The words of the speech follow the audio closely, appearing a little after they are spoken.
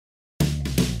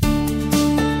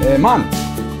Man,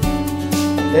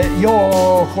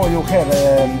 jag har gjort här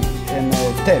en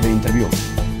tv-intervju.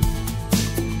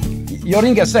 Jag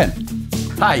ringer sen.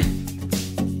 Hej.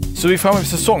 Så vi är framme vid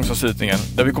säsongsavslutningen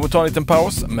där vi kommer ta en liten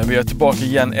paus, men vi är tillbaka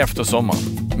igen efter sommaren.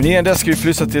 Men innan dess ska vi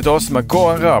flytta till ett avsnitt med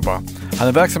Goran Rabar. Han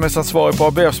är verksamhetsansvarig på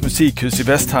ABFs musikhus i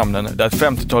Västhamnen där ett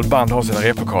 50-tal band har sina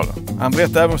replokaler. Han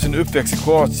berättar även om sin uppväxt i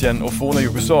Kroatien och forna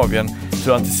Jugoslavien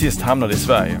så han till sist hamnade i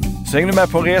Sverige. Så hänger du med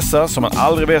på en resa som man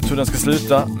aldrig vet hur den ska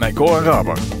sluta med Goran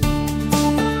Rabar.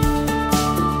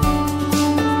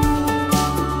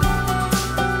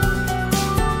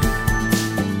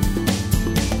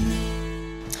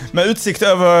 Med utsikt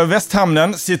över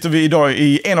Västhamnen sitter vi idag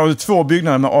i en av de två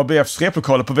byggnader med ABFs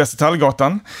replokaler på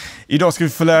Västertallgatan. Idag ska vi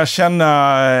få lära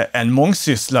känna en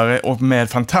mångsysslare och med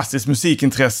fantastiskt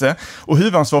musikintresse och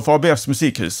huvudansvar för ABFs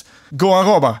musikhus. Goran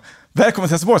Rabar, välkommen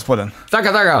till Helsingborgspodden.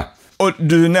 Tackar. Och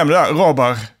du nämnde där,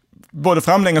 Rabar, både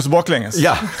framlänges och baklänges.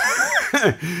 Ja,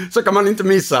 så kan man inte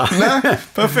missa. Nej,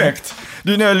 perfekt.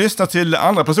 Du, när jag lyssnar till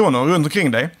andra personer runt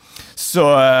omkring dig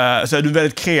så är du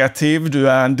väldigt kreativ, du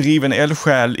är en driven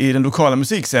eldsjäl i den lokala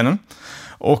musikscenen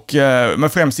och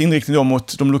med främst inriktning då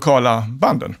mot de lokala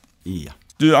banden. Ja.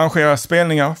 Du arrangerar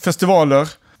spelningar, festivaler,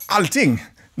 allting.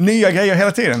 Nya grejer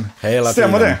hela tiden.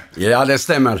 Stämmer det? Ja, det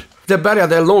stämmer. Det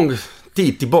började lång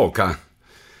tid tillbaka.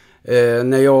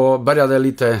 När jag började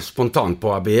lite spontant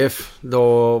på ABF,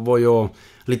 då var jag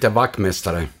lite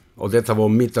vaktmästare. Och detta var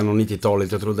mitten av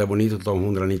 90-talet, jag tror det var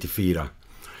 1994.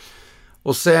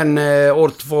 Och sen år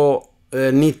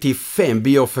 1995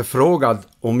 blev jag förfrågad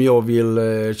om jag vill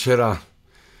köra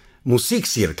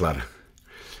musikcirklar.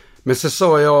 Men så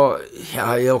sa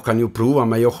jag kan ju prova,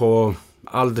 men jag har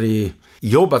aldrig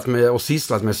jobbat med och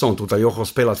sysslat med sånt, utan jag har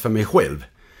spelat för mig själv.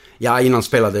 Ja, innan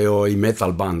spelade jag i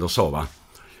metalband och så, va.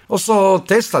 Och så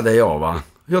testade jag, va.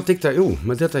 Jag tyckte,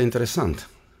 men detta är intressant.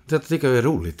 Detta tycker jag är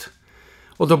roligt.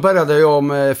 Och då började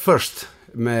jag först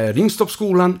med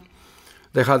Ringstoppskolan.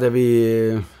 Där hade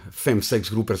vi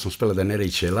 5-6 grupper som spelade nere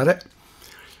i källare.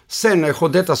 Sen har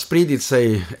detta spridit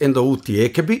sig ända ut i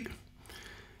Ekeby,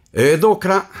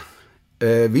 Ödåkra,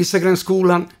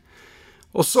 Visegrenskolan.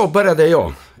 Och så började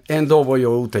jag. En dag var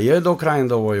jag ute i Ödåkra, en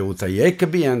dag var jag ute i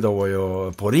Ekeby, en dag var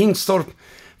jag på Ringstorp.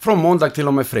 Från måndag till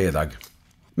och med fredag.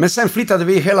 Men sen flyttade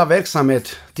vi hela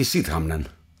verksamhet till Sydhamnen.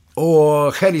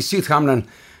 Och här i Sydhamnen,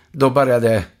 då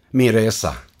började min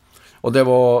resa. Och det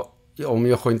var, om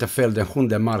jag har inte fel, den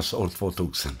 7 mars år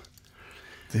 2000.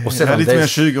 Det är lite mer än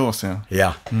 20 år sedan.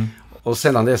 Ja, och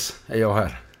sedan dess är jag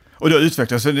här. Och du har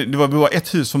utvecklats, så det var bara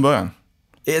ett hus från början?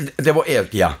 Det var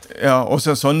ett, ja. Ja, och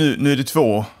sen så nu är det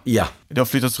 2. Ja. Det har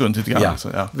flyttats runt lite grann. Ja. Så,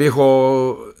 ja.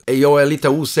 Jag är lite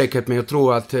osäker, men jag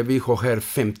tror att vi har här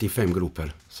 55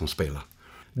 grupper som spelar.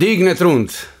 Dygnet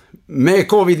runt. Med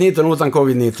covid-19, utan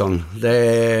covid-19.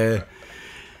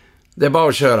 Det är bara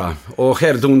att köra. Och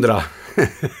här dundra.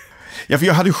 Ja, för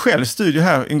jag hade ju själv studio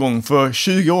här en gång för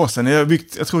 20 år sedan. Jag har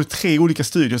byggt, jag tror, 3 olika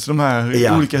studios i de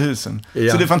här olika husen.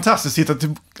 Ja. Så det är fantastiskt att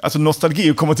hitta alltså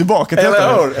nostalgi och komma tillbaka till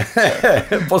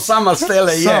detta. På samma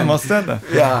ställe igen. Samma ställe.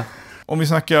 Ja. Om vi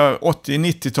snackar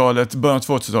 80-90-talet, början av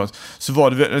 2000-talet, så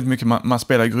var det väldigt mycket man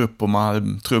spelade i grupp och man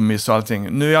hade trummis och allting.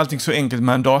 Nu är allting så enkelt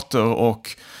med en dator och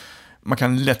man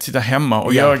kan lätt sitta hemma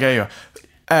och göra grejer.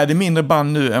 Är det mindre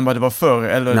band nu än vad det var förr?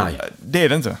 Eller? Nej. Det är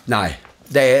det inte. Nej.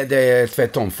 Det är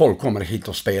tvärtom. Folk kommer hit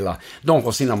och spelar. De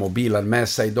har sina mobiler med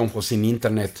sig, de har sin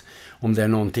internet om det är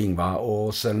någonting, va.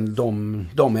 Och sen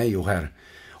de är ju här.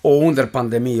 Och under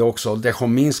pandemi också, det har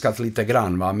minskat lite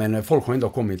grann, va. Men folk har ändå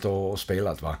kommit och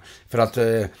spelat, va. För att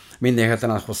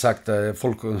myndigheterna har sagt,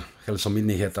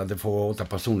 folkhälsomyndigheter, det får 8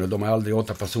 personer. De är aldrig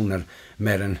 8 personer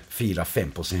mer än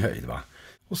 4-5 på sin höjd, va.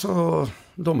 Och så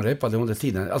de repade under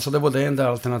tiden. Alltså det var det enda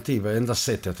alternativet, enda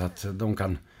sättet att de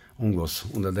kan umgås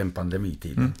under den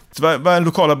pandemitiden. Så vad är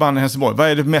lokala band i Helsingborg? Vad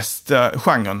är det mest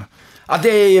genren? Ja, det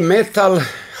är metal,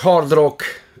 hardrock.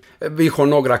 Vi har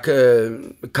några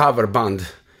coverband.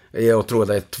 Jag tror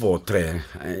det är 2-3,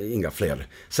 inga fler.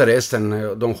 Så resten,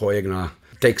 de har egna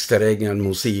texter, egen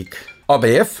musik.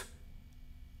 ABF?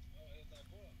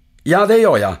 Ja, det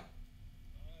gör jag.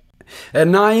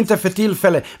 Nej, inte för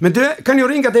tillfälle. Men du, kan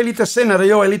jag ringa dig lite senare?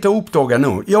 Jag är lite upptagen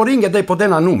nu. Jag ringer dig på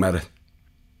denna nummer.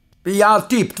 Ja,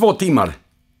 typ 2 timmar.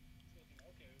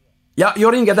 Ja,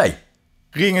 jag ringer dig.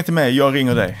 Ring till mig, jag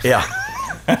ringer dig. Ja.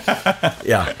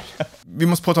 Ja. Vi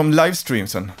måste prata om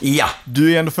livestreamsen. Ja.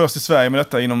 Du är ändå först i Sverige med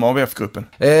detta inom ABF-gruppen.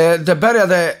 Det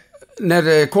började när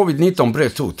covid-19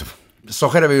 bröt ut. Så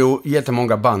hade vi ju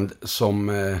jättemånga band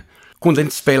som kunde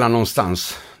inte spela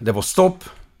någonstans. Det var stopp.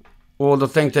 Och då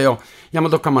tänkte jag, ja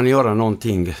men då kan man göra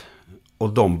någonting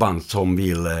åt de band som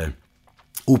vill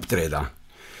uppträda.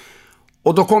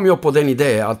 Och då kom jag på den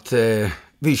idén att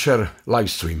vi kör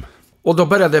livestream. Och då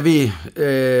började vi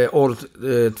år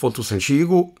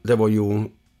 2020. Det var ju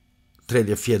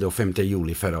 3, 4 och 5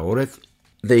 juli förra året.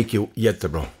 Det gick ju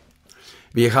jättebra.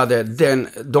 Vi hade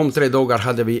de 3 dagar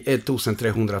hade vi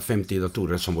 1350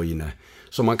 datorer som var inne.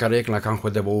 Så man kan räkna kanske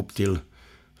det var upp till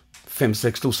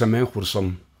 5-6 tusen människor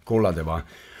som kollade. Va?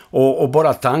 Och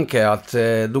bara tanke att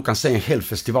du kan se en hel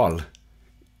festival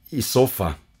i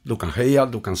soffa. Du kan höja,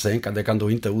 du kan sänka, det kan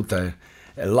du inte ute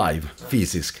live,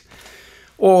 fysiskt.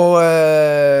 Och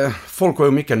folk var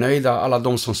ju mycket nöjda, alla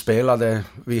de som spelade.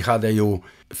 Vi hade ju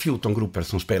 14 grupper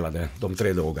som spelade de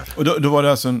 3 dagar. Och då var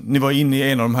det alltså, ni var inne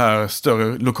i en av de här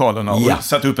större lokalerna och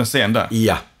satte upp en scen där?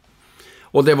 Ja.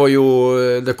 Och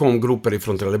det kom grupper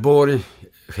ifrån Trelleborg,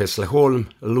 Hässleholm,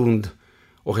 Lund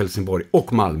och Helsingborg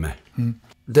och Malmö.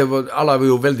 Alla var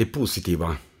ju väldigt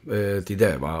positiva till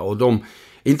det. Va? Och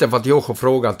inte för att jag har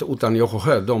frågat, utan jag har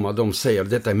hört dem att de säger att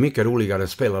detta är mycket roligare att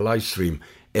spela livestream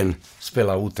än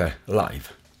spela ute live.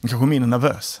 Kanske mindre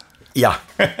nervös. Ja,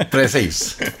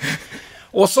 precis.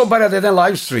 Och så började den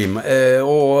livestream.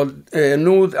 Och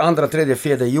nu 2, 3,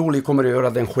 4 juli kommer jag göra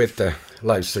den 6:e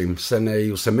livestream. Sen är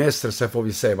ju semester, så får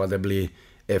vi se vad det blir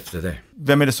efter det.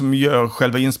 Vem är det som gör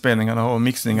själva inspelningarna och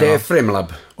mixningarna? Det är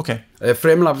Fremlab. Okej.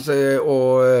 Fremlab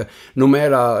och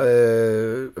numera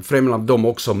Fremlab de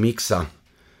också mixa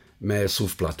med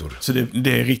surfplattor. Så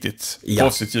det är riktigt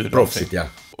proffsigt ljud? Proffsigt, ja.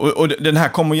 Och den här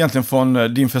kommer egentligen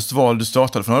från din festival du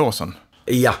startade för några år sedan?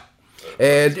 Ja.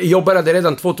 Jag började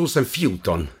redan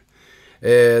 2014.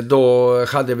 Då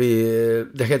hade vi,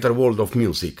 det heter World of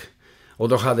Music. Och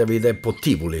då hade vi det på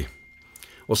Tivoli.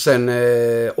 Och sen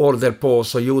år därpå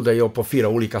så gjorde jag på 4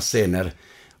 olika scener.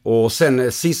 Och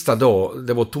sen sista dag,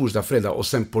 det var torsdag, fredag och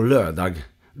sen på lördag,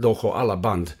 då har alla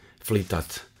band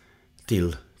flyttat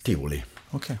till Tivoli.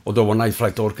 Okay. Och då var Night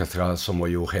Flight Orchestra som var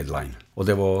ju headline. Och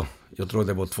det var, jag tror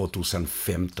det var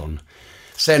 2015.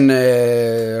 Sen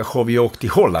har vi åkt till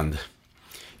Holland.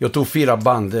 Jag tog 4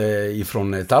 band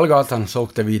ifrån Tallgatan, så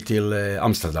åkte vi till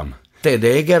Amsterdam. Ted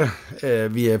Eger,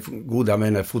 vi är goda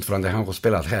vänner fortfarande, han har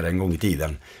spelat här en gång i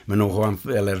tiden. Men nu har han,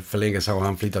 eller för länge sedan har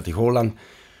han flyttat till Holland.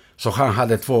 Så han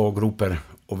hade 2 grupper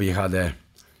och vi hade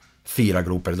 4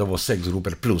 grupper, det var 6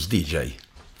 grupper plus DJ.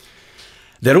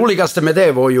 Det roligaste med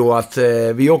det var ju att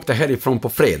vi åkte härifrån på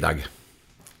fredag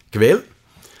kväll.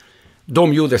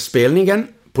 De gjorde spelningen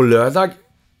på lördag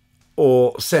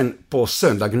och sen på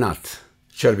söndag natt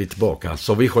kör vi tillbaka.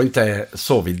 Så vi har inte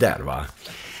sovit där, va.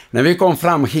 När vi kom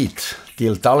fram hit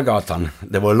till Tallgatan,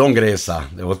 det var en lång resa,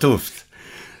 det var tufft.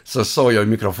 Så såg jag i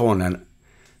mikrofonen,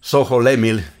 så har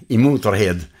Emil i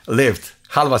Motorhead levt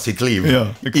halva sitt liv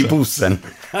i bussen.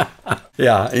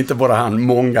 Ja, inte bara han,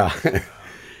 många.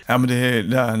 Ja, men det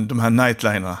är de här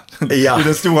nightlinerna. Ja. Det är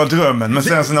den stora drömmen. Men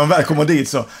sen så när de väl kommer dit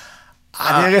så...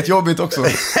 det är rätt jobbigt också.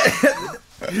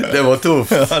 Det var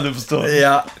tufft. Ja, du förstår.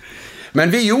 Ja.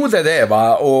 Men vi gjorde det,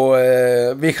 va. Och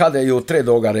vi hade ju 3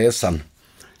 dagar resan.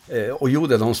 Och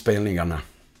gjorde de spelningarna.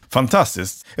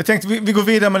 Fantastiskt. Jag tänkte vi går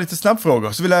vidare med lite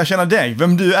snabbfrågor. Så vill jag känna dig,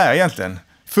 vem du är egentligen.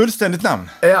 Fullständigt namn.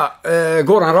 Ja,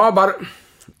 Goran Rabar.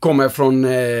 Kommer från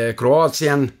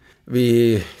Kroatien.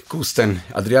 Vid kusten,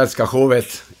 Adriatiska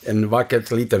havet, en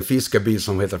vacker liten fiskeby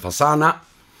som heter Fasana.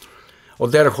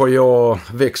 Och där har jag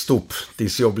växt upp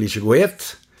tills jag blev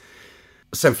 21.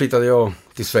 Sen flyttade jag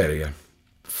till Sverige.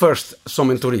 Först som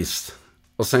en turist.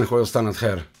 Och sen har jag stannat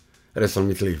här resten av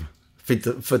mitt liv.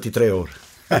 43 år.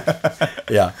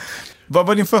 Ja. Vad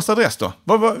var din första adress då?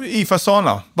 Vad var i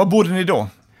Fasana? Var bodde ni då?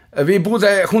 Vi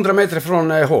bodde 100 meter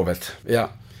från havet. Ja.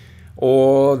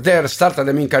 Och där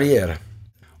startade min karriär.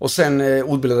 Och sen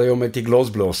utbildade jag mig till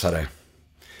glasblåsare.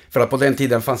 För att på den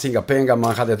tiden fanns inga pengar,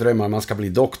 man hade drömmar. Man ska bli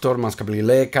doktor, man ska bli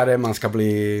läkare, man ska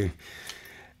bli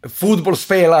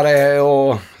fotbollsspelare.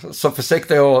 Och så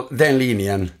försökte jag den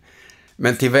linjen.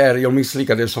 Men tyvärr, jag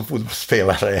misslyckades som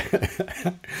fotbollsspelare.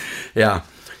 Ja.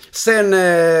 Sen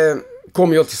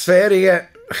kom jag till Sverige.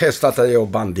 Här startade jag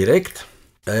band direkt.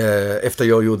 Efter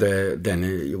jag gjorde den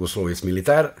jugoslavisk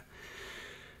militär.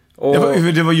 Och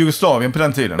det var Jugoslavien på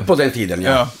den tiden? På den tiden,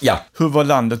 ja. Hur var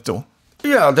landet då?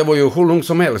 Ja, det var ju hur långt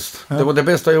som helst. Ja. Det var det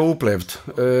bästa jag upplevt.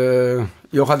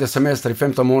 Jag hade semester i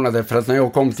 15 månader för att när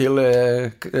jag kom till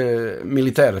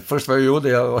militär, först vad jag gjorde,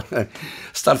 jag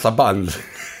startade band.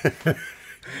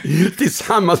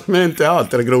 Tillsammans med en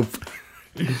teatergrupp.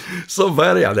 Så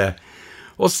började.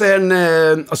 Och sen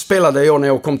spelade jag när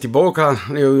jag kom tillbaka,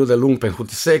 när jag gjorde lumpen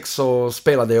 76, så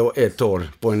spelade jag 1 år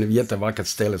på en jättevackert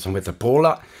ställe som heter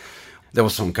Pola. Det var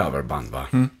som coverband, va?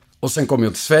 Och sen kom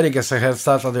jag till Sverige, så här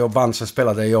startade jag band, så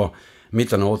spelade jag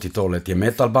mitten av 80-talet i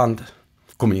metalband.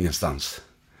 Kom ingenstans.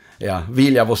 Ja,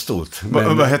 vilja var stort.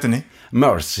 Vad heter ni?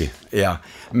 Mercy, ja.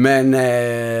 Men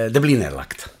det blir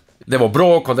nedlagt. Det var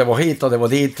bråk och det var hit och det var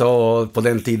dit och på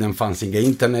den tiden fanns inget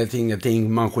internet,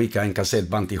 ingenting. Man skickade en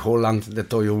kassettband till Holland. Det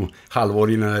tog ju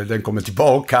halvår innan den kommer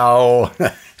tillbaka och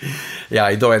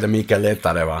ja, idag är det mycket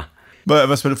lättare, va.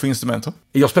 Vad spelar du för instrumenter?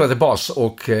 Jag spelade bas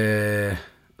och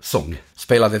sång.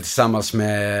 Spelade tillsammans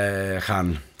med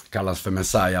han, kallas för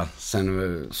Messiah.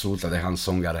 Sen slutade han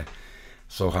sångare.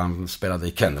 Så han spelade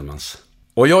i Candlemans.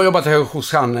 Och jag jobbade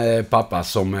hos han pappa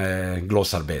som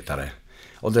glasarbetare.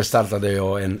 Och det startade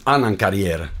jag en annan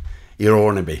karriär i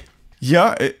Ronneby.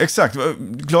 Ja, exakt.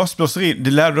 Glasblåseri,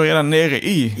 det lärde du redan nere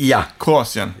i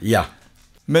Kroatien. Ja.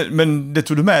 Men det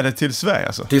tog du med dig till Sverige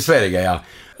alltså? Till Sverige, ja.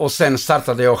 Och sen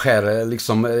startade jag här,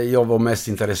 liksom, jag var mest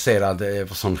intresserad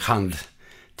på sån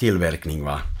handtillverkning,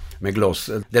 va. Med glas.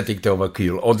 Det tyckte jag var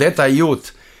kul. Och detta är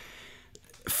gjort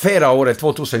förra året,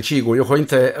 2020. Jag har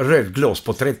inte rört glas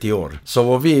på 30 år. Så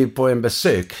var vi på en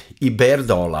besök i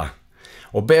Berdala.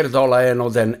 Och Berdala är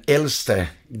nog den äldste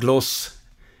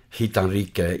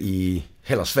glashittanrike i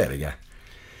hela Sverige.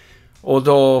 Och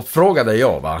då frågade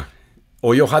jag, va.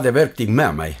 Och jag hade verktyg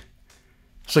med mig.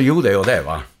 Så gjorde jag det,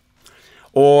 va.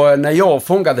 Och när jag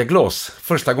fångade glas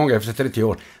första gången efter 30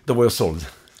 år, då var jag såld.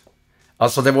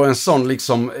 Alltså det var en sån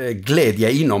liksom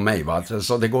glädje inom mig, va.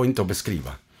 Så det går inte att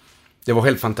beskriva. Det var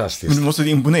helt fantastiskt. Men du måste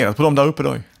bli imponerad på dem där uppe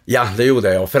då? Ja, det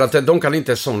gjorde jag. För att de kan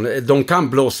inte de kan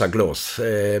blåsa glas.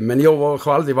 Men jag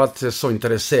har aldrig varit så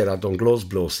intresserad av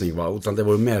glasblåsning, va. Utan det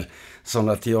var mer som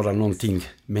att göra någonting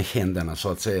med händerna, så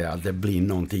att säga. Att det blir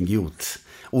någonting gjort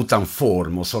utan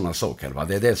form och sådana saker, va.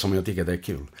 Det är det som jag tycker det är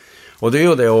kul. Och det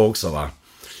gjorde jag också, va.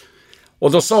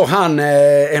 Och då sa han,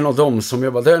 en av dem som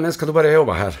jobbade, när ska du börja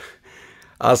jobba här?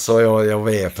 Alltså jag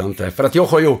vet inte. För att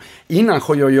innan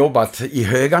har jag jobbat i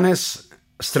Höganäs,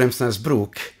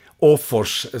 Strömsnäsbruk,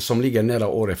 Åfors som ligger nära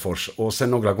Orrefors. Och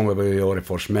sen några gånger var jag i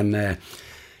Orrefors, men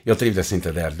jag trivdes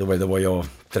inte där. Då var jag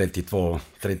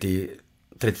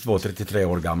 32-33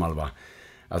 år gammal, va.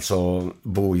 Alltså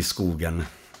bo i skogen,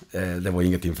 det var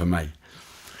ingenting för mig.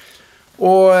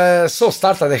 Och så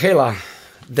startade hela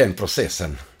den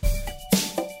processen.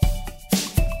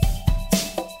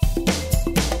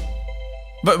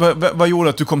 Vad gjorde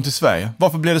att du kom till Sverige?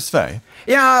 Varför blev det Sverige?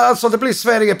 Ja, alltså det blev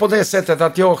Sverige på det sättet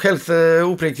att jag helt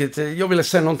uppriktigt, jag ville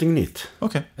se någonting nytt.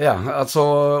 Okej. Ja, alltså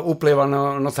uppleva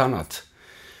något annat.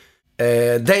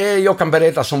 Det jag kan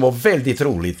berätta som var väldigt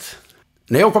roligt.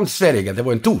 När jag kom till Sverige, det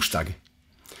var en torsdag.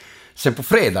 Sen på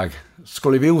fredag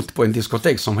skulle vi ut på en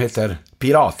diskotek som heter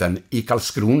Piraten i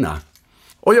Karlskrona.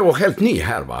 Och jag var helt ny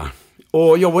här, va.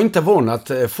 Och jag var inte van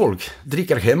att folk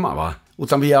dricker hemma, va.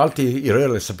 Utan vi är alltid i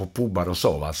rörelse på pubar och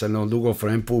så, va. Sen när du går från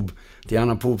en pub till en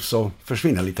annan pub så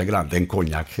försvinner lite grann den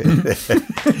konjak.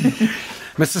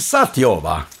 Men så satt jag,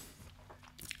 va.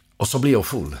 Och så blir jag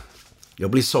full. Jag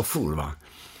blir så full, va.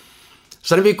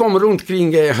 Så när vi kom runt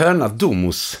kring Hörna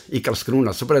Domus i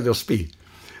Karlskrona så började jag spy.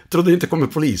 Trodde inte kommer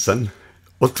polisen.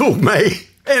 Och tog mig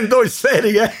ändå i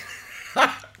Sverige.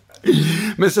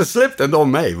 Men så släppte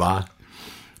de mig, va.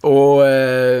 Och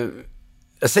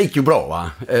det gick ju bra,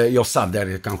 va. Jag satt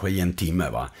där kanske i en timme,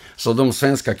 va. Så de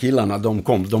svenska killarna,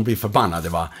 de blir förbannade,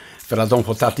 va. För att de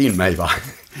får tagit in mig, va.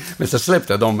 Men så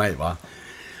släppte de mig, va.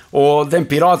 Och den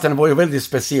piraten var ju väldigt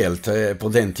speciellt på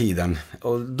den tiden.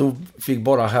 Och du fick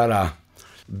bara höra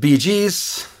Bee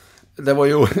Gees. Det var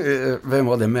ju, vem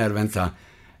var det mer, vänta.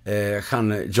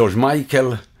 Han George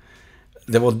Michael.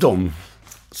 Det var de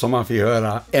som man fick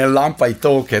höra. En lampa i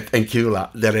taket, en kula,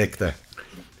 det räckte.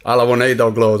 Alla var nöjda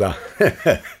och glada.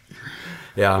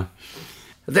 Ja.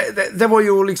 Det var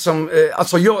ju liksom,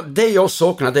 alltså det jag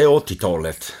saknade är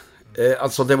 80-talet.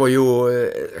 Alltså det var ju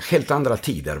helt andra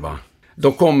tider, va.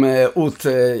 Då kom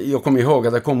jag kommer ihåg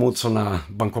att det kom ut såna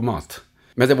bankomat.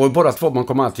 Men det var ju bara 2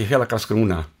 bankomat i hela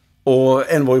Karlskrona.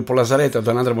 Och en var ju på lasarettet och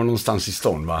den andra var någonstans i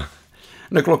stan, va.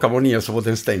 När klockan var 9 så var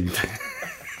den stängd.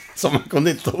 Så man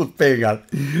kunde inte ta ut pengar.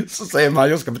 Så säger man,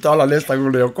 jag ska betala nästa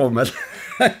gång när jag kommer.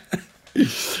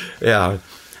 Ja,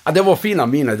 det var fina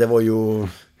minnen. Det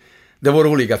var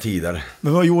roliga tider.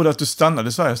 Men vad gjorde att du stannade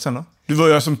i Sverige sen då? Du var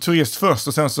ju som turist först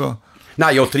och sen så...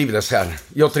 Nej, jag trivdes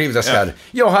här.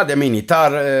 Jag hade min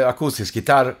gitarr, akustisk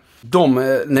gitarr.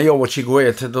 När jag var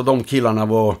 21, då de killarna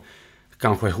var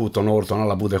kanske 17-18,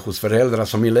 alla bodde hos föräldrar,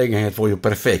 så min lägenhet var ju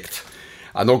perfekt.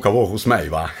 Ja, de kan vara hos mig,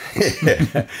 va?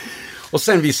 Och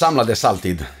sen vi samlades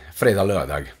alltid fredag,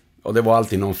 lördag. Och det var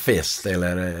alltid någon fest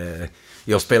eller...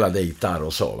 Jag spelade gitarr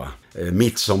och så, va.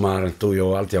 Midsommar tog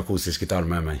jag alltid akustisk gitarr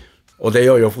med mig. Och det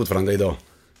gör jag fortfarande idag.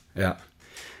 Ja.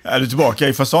 Är du tillbaka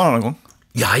i Fasana någon gång?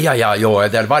 Ja, jag är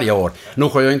där varje år. Nu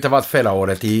har jag inte varit förra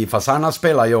året. I Fasana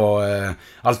spelar jag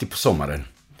alltid på sommaren.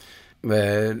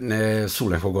 när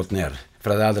solen har gått ner. För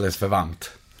det är alldeles för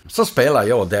varmt. Så spelar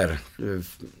jag där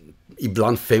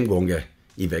ibland 5 gånger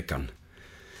i veckan.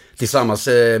 Tillsammans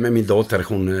med min dotter,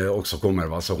 hon också kommer,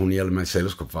 va? Så hon hjälper mig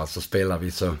sällskap, va? Så spelar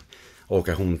vi, så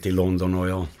åker hon till London och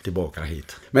jag tillbaka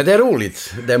hit. Men det är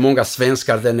roligt, det är många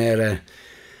svenskar där nere.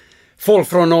 Folk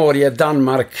från Norge,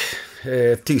 Danmark,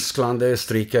 Tyskland,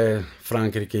 Österrike,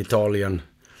 Frankrike, Italien.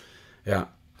 Ja.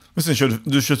 Men sen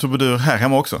kör trubadur här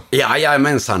hemma också? Ja,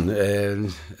 jajamensan.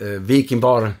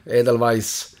 Vikingbar,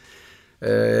 Edelweiss,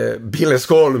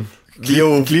 Billesholm,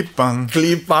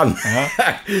 Klippan.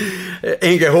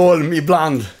 Ängelholm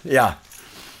ibland, ja.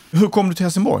 Hur kom du till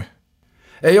Helsingborg?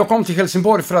 Jag kom till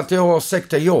Helsingborg för att jag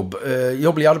sökte jobb.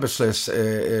 Jag blev arbetslös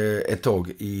ett tag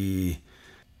i...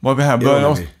 Var vi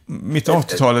här? Mitt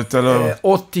 80-talet eller?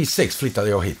 86 flyttade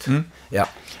jag hit. Ja.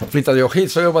 Flyttade jag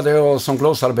hit så jobbade jag som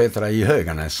glasarbetare i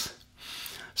Höganäs.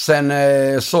 Sen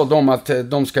sa de att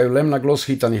de ska ju lämna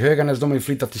glashyttan i Höganäs, de har ju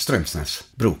flyttat till Strömsnäs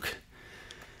bruk.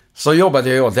 Så jobbade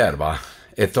jag där, va,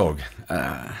 ett tag.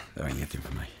 Det var ingenting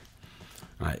för mig.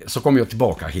 Nej. Så kom jag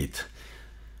tillbaka hit.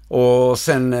 Och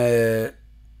sen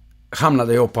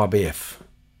hamnade jag på ABF.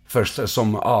 Först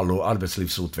som ALO,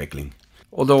 arbetslivsutveckling.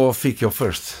 Och då fick jag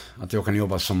först att jag kan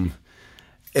jobba som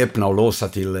öppna och låsa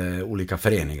till olika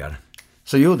föreningar.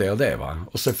 Så gjorde jag det, va.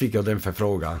 Och så fick jag den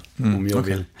förfrågan om jag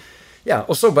vill. Ja,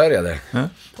 och så började det.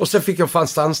 Och så fick jag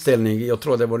fast anställning, jag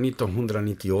tror det var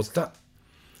 1998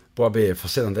 på ABF. Och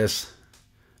sedan dess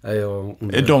är jag...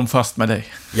 Är de fast med dig?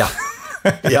 Ja,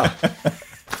 ja.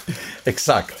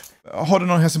 Exakt. Har du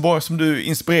någon Helsingborg som du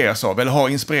inspireras av eller har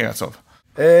inspirerats av?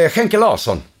 Henke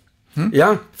Larsson.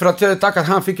 Ja, för att tacka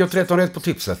han fick jag 13 rätt på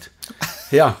tipset.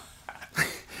 Ja.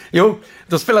 Jo,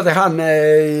 då spelade han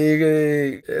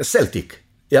Celtic.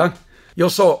 Ja.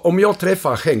 Jag sa, om jag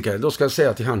träffar Henke, då ska jag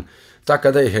säga till han,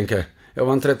 tacka dig Henke, jag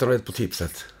vann 13 rätt på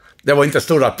tipset. Det var inte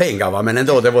stora pengar, va, men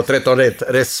ändå, det var 13 rätt.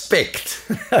 Respekt.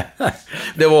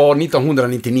 Det var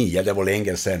 1999, det var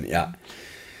länge sedan, ja.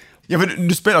 Ja, men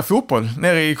du spelar fotboll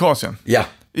nere i Kroatien? Ja.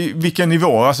 I vilken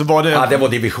nivå? Alltså var det... Ja, det var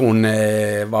division,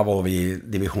 vad var vi?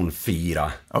 Division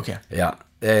 4. Okej. Ja.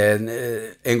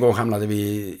 En gång hamnade vi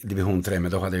i division 3,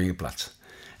 men då hade jag ingen plats.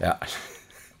 Ja.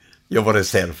 Jag var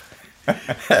reserv.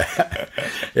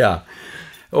 Ja.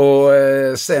 Och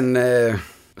sen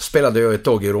spelade jag ett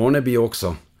tag i Ronneby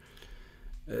också.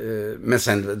 Men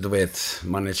sen, du vet,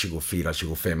 man är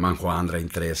 24-25, man har andra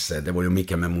intresse. Det var ju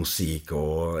mycket med musik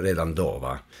och redan då,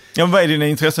 va? Ja, vad är dina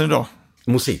intressen idag?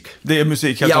 Musik. Det är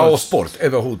musik helt ja, och sport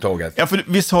överhuvudtaget. Ja, för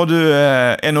visst har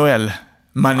du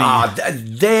NHL-mani? Ja,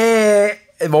 det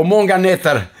var många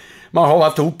nätter man har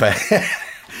varit uppe.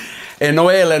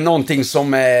 NHL är någonting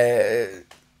som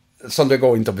det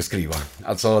går inte att beskriva.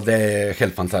 Alltså, det är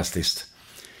helt fantastiskt.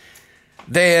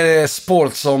 Det är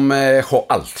sport som har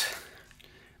allt.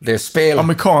 Det är spel.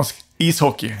 Amerikansk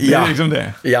ishockey. Det är liksom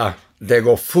det. Ja, det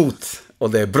går fot och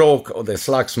det är bråk och det är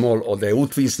slagsmål och det är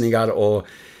utvisningar och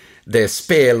det är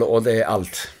spel och det är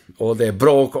allt. Och det är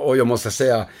bråk och jag måste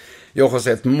säga, jag har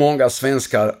sett många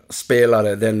svenska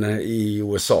spelare i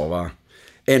USA, va.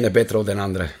 En är bättre än den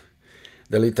andra.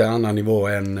 Det är lite annan nivå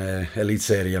än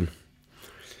elitserien.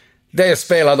 Det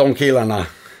spelar de killarna.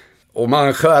 Och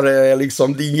man skär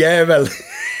liksom din jävel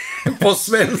på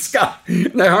svenska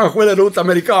när han skäller ut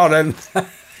amerikanen.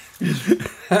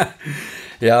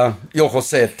 Ja, jag har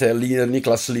sett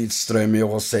Niklas Lidström, jag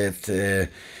har sett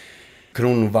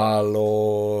Kronwall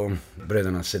och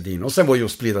bröderna Sedin. Och sen var jag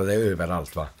splittrade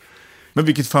överallt, va. Men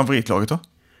vilket favoritlaget då?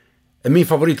 Min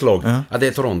favoritlag? Ja, det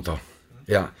är Toronto.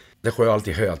 Ja, det har jag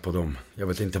alltid hört på dem. Jag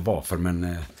vet inte varför,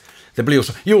 men det blir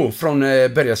så. Jo, från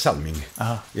Börje Salming.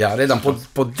 Aha. Ja, redan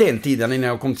på den tiden innan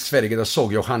jag kom till Sverige, då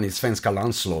såg jag han i svenska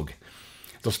landslag.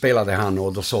 Då spelade han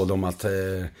och då såg de att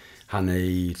han är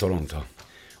i Toronto.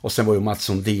 Och sen var ju Mats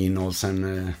Sundin och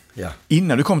sen, ja.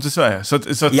 Innan du kom till Sverige? Så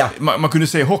att ja. man kunde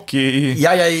se hockey i...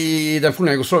 Ja, i den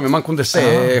forna Jugoslavien. Man kunde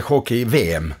se hockey i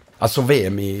VM. Alltså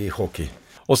VM i hockey.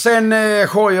 Och sen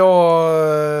har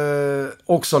jag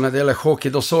också när det gäller hockey,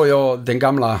 då såg jag den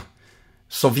gamla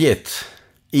Sovjet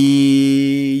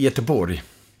i Göteborg.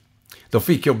 Då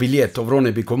fick jag biljett av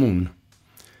Ronneby kommun.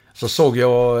 Så såg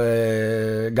jag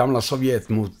gamla Sovjet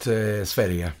mot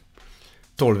Sverige.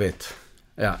 12-1.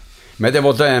 Ja. Men det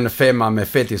var den 5 med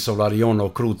Fetisov,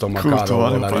 Larionov, Krutov,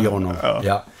 Makarov och Larionov.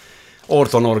 Ja.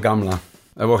 18 år gamla.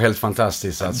 Det var helt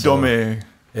fantastiskt. Alltså. De är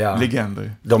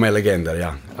legender. De är legender,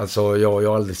 ja. Alltså, jag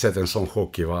har aldrig sett en sån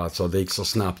hockey, va? Alltså, det gick så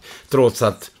snabbt. Trots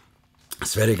att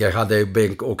Sverige hade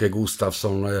Bengt-Åke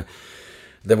Gustafsson,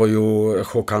 det var ju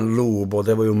Håkan Loob och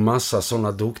det var ju massa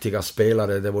såna duktiga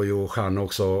spelare. Det var ju han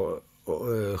också,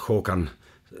 Håkan,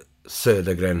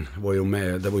 Södergren var ju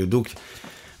med, det var ju duktigt.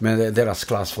 Men deras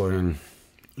klass var ju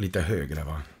lite högre,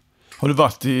 va? Har du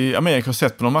varit i Amerika och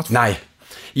sett på någon match? Nej.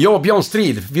 Jag och Björn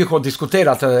Strid, vi har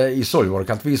diskuterat i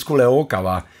Solborg att vi skulle åka,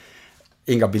 va?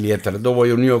 Inga biljetter. Då var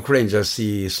ju New York Rangers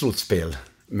i slutspel.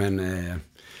 Men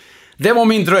det var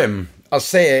min dröm att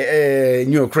se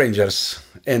New York Rangers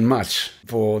en match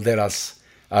på deras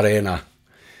arena.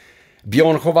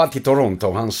 Björn har varit i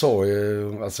Toronto. Han sa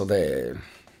alltså det är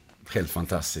helt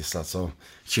fantastiskt. Alltså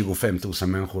 25 000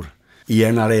 människor i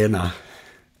en arena.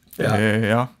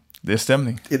 Ja, det är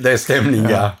stämning. Det är stämning,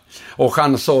 ja. Och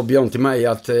han sa, Björn, till mig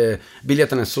att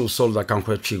biljetterna är så sålda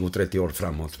kanske 20-30 år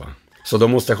framåt, va? Så då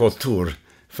måste jag ha tur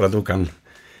för att du kan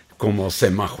komma och se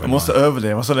matchen. Jag måste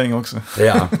överleva så länge också.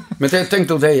 Ja, men jag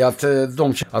tänkte dig att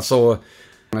de, alltså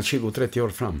 20-30 år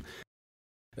fram.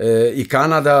 I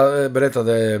Kanada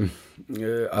berättade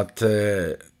att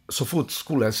så fort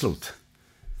skolan är slut,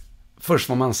 först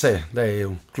vad man ser, det är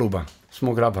ju klubbar,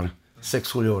 små grabbar,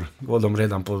 6-7 år, går de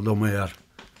redan på de öar.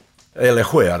 Eller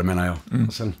sjöar menar jag.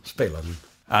 Och sen spelar de.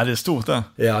 Ja, det är stort där.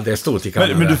 Ja, det är stort i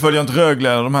Kanada. Men du följer inte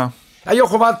Rögle eller de här? Ja,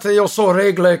 jag såg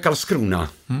Rögle Karlskrona.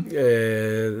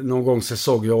 Någon gång så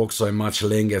såg jag också en match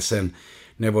länge sedan.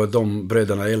 När det var de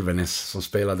bröderna Elvenes som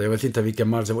spelade. Jag vet inte vilken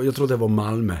match det var. Jag tror det var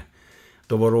Malmö.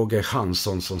 Då var Roger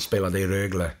Hansson som spelade i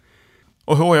Rögle.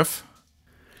 Och HF?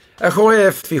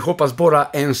 HF, vi hoppas bara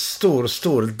en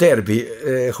stor derby.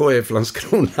 HF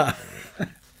Landskrona.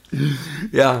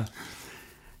 Ja.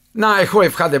 Nej,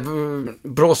 HF hade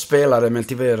bra spelare, men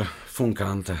tyvärr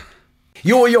funkar inte.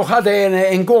 Jo, jag hade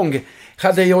en gång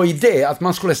hade jag idé att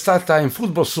man skulle starta en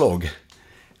fotbollslag.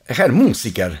 Här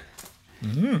musiker.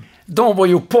 De var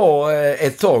ju på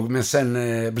ett tag, men sen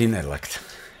blir nedlagt.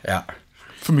 Ja.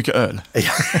 För mycket öl.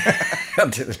 Ja.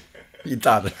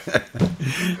 Gitarr.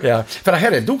 Ja. För det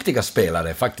här är duktiga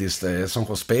spelare faktiskt som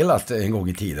har spelat en gång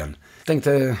i tiden.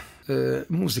 Tänkte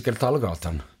musiker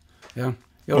Tallgatan. Ja.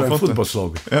 Jag har en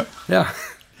fotbollslag. Ja.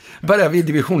 Börjar vi i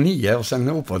division 9 och sen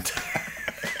uppåt.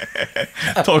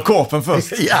 Ta korpen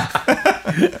först. Ja.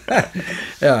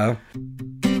 Ja.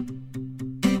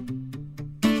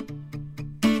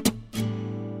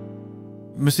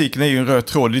 Musiken är ju en röd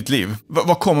tråd i ditt liv.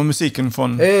 Var kommer musiken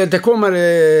från? Det kommer...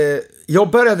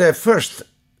 jag började först...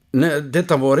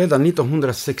 Detta var redan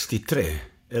 1963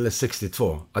 eller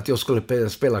 62. Att jag skulle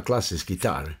spela klassisk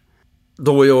gitarr.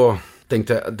 Då jag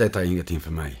tänkte detta är ingenting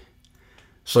för mig.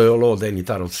 Så jag låg den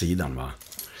gitarr åt sidan, va.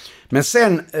 Men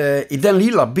sen i den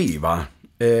lilla by, va,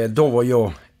 då var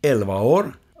jag 11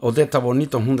 år. Och detta var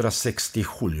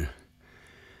 1967.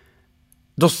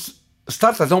 Då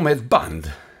startade de ett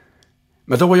band.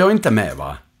 Men då var jag inte med,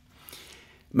 va.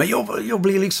 Men jag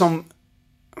blir liksom...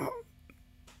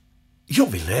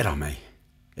 Jag vill lära mig.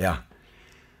 Ja.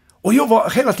 Och jag var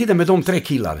hela tiden med de 3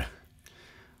 killar.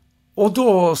 Och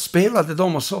då spelade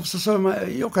de och så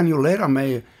jag kan ju lära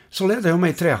mig. Så lärde jag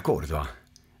mig 3 ackord, va.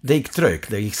 Det gick trögt,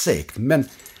 det gick segt. Men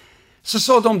så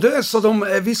sa de,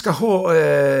 vi ska ha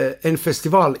en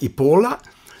festival i Pola.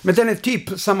 Men den är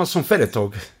typ samma som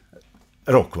företag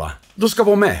rock, va. Du ska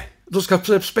vara med. Du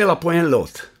ska spela på en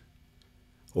låt.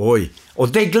 Oj. Och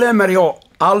det glömmer jag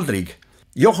aldrig.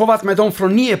 Jag har varit med dem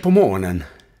från 9 på morgonen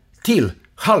till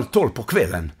 11:30 på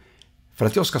kvällen. För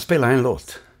att jag ska spela en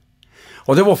låt.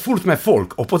 Och det var fullt med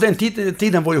folk. Och på den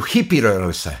tiden var ju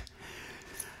hippierörelse.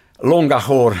 Långa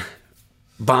hår,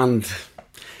 band.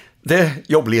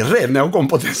 Jag blir rädd när jag kom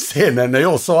på den scenen. När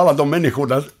jag såg alla de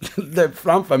människorna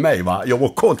framför mig, va. Jag var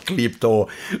kortklippt och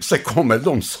så kommer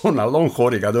de såna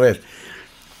långhåriga, du vet.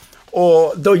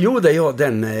 Och då gjorde jag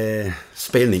den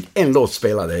spelning. En låt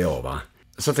spelade jag, va.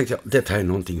 Så tänkte jag, detta är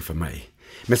någonting för mig.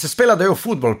 Men så spelade jag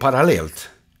fotboll parallellt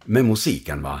med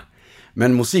musiken, va.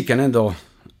 Men musiken ändå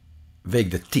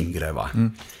vägde tyngre, va.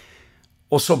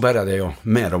 Och så började jag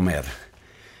mer och mer.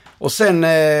 Och sen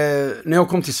när jag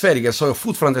kom till Sverige så jag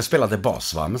fortfarande spelade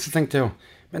bas, va. Men så tänkte jag,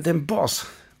 men den bas,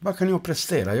 vad kan jag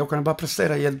prestera? Jag kan bara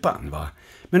prestera i ett band, va.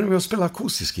 Men om jag spelar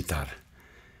akustisk gitarr,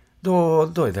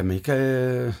 då är det mycket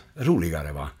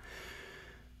roligare, va.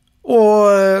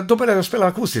 Och då började jag spela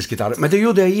akustisk gitarr. Men det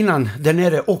gjorde jag innan där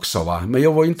nere också, va. Men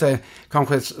jag var inte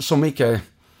kanske så mycket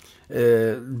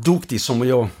duktig som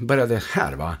jag började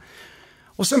här, va.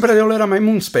 Och sen började jag lära mig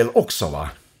munspel också, va.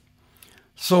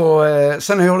 Så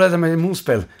sen när jag lärde mig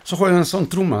munspel så har jag en sån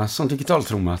trumma, sån digital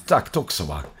trumma, takt också,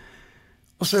 va.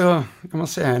 Och så kan man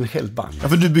säga en hel band. Ja,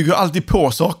 för du bygger alltid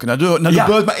på sakerna. När du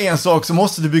börjar med en sak så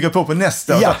måste du bygga på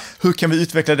nästa. Ja. Hur kan vi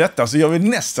utveckla detta? Så gör vi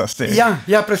nästa steg.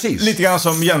 Ja, precis. Lite grann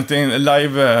som egentligen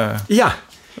live... Ja,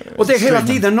 och det är hela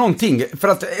tiden någonting. För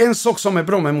att en sak som är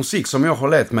bra med musik som jag har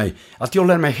lärt mig, att jag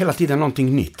lär mig hela tiden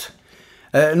någonting nytt.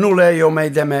 Nu lär jag mig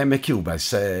det med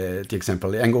Cubase till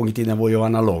exempel. En gång i tiden var jag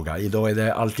analoga. Idag är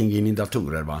det allting in i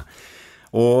datorer, va.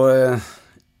 Och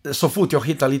så fort jag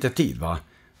hittar lite tid, va,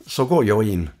 så går jag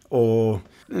in och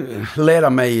lära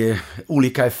mig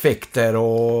olika effekter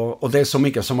och det är så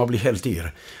mycket som man blir helt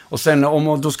yr. Och sen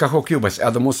om du ska ha Cubase,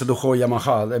 då måste du ha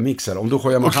Yamaha-mixer. Om du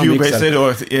har Yamaha-mixer... Och Cubase är då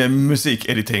ett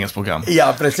musikediteringsprogram.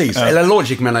 Ja, precis. Ja. Eller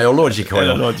Logic menar jag. Logic har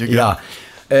jag. Logic, ja.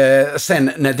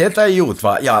 Sen när detta är gjort,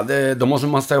 va, då måste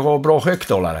man ha bra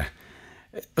högtalare.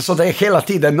 Så det är hela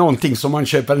tiden någonting som man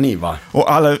köper ny, va?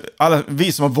 Och alla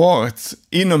vi som har varit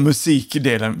inom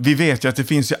musikdelen, vi vet ju att det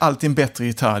finns ju alltid en bättre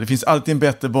gitarr, det finns alltid en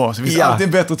bättre bas, det finns alltid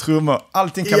en bättre trummor,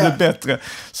 allting kan bli bättre.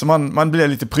 Så man blir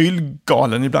lite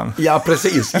prylgalen ibland. Ja,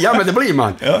 precis. Ja, men det blir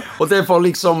man. Ja. Och det var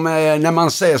liksom, när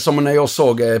man ser som när jag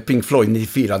såg Pink Floyd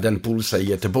 94, den pulsa i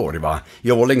Göteborg, va?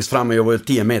 Jag var längst framme, jag var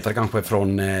 10 meter kanske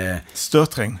från...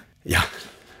 Störtregn. Ja.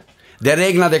 Det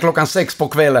regnade 6:00 på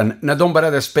kvällen. När de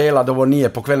började spela, då var 9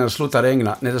 på kvällen och slutade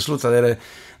regna. När det slutade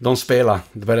de spela,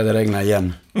 det började regna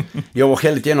igen. Jag var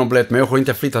helt genomblöt, men jag har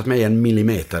inte flyttat mig 1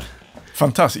 millimeter.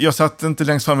 Fantastiskt. Jag satt inte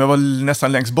längst fram, jag var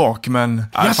nästan längst bak, men...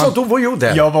 Ja, så du var ju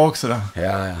där. Jag var också där.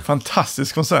 Ja.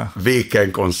 Fantastisk konsert.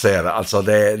 Vilken konsert. Alltså,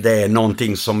 det är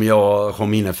någonting som jag har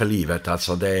minne för livet.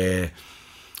 Alltså,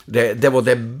 det var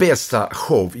det bästa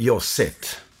show jag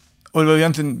sett. Och det var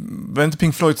egentligen inte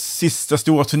Pink Floyds sista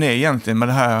stora turné egentligen med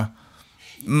det här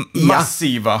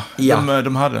massiva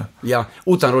de hade. Ja,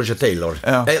 utan Roger Taylor.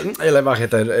 Ja. Eller vad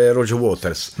heter Roger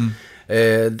Waters.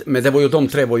 Men det var ju de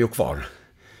tre var ju kvar.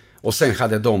 Och sen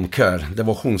hade de kör. Det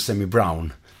var hon Sammy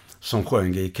Brown som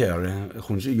sjöng i kör.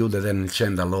 Hon gjorde den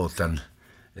kända låten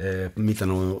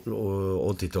mitten av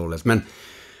 80-talet. Men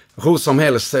hur som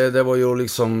helst, det var ju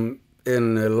liksom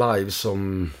en live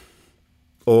som...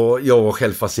 Och jag var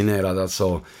helt fascinerad,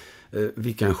 alltså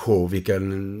vilken show,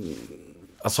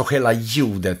 alltså hela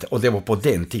ljudet, och det var på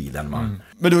den tiden, man.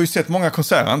 Men du har ju sett många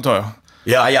konserter, antar jag.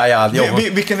 Ja.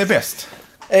 Vilken är bäst?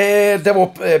 Det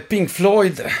var Pink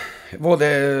Floyd, var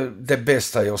det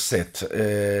bästa jag sett.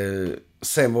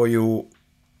 Sen var ju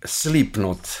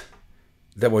Slipknot,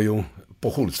 det var ju på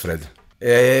Hultsfred.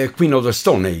 Queen of the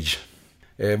Stone Age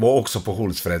var också på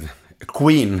Hultsfred.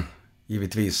 Queen,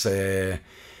 givetvis...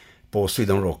 på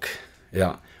Sweden Rock,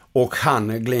 ja. Och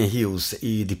Glenn Hughes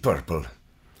i The Purple.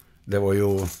 Det var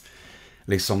ju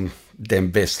liksom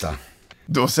den bästa.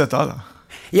 Du har sett alla?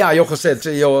 Ja, jag har sett,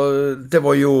 det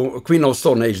var ju Queen of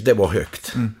Stone Age, det var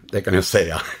högt. Det kan jag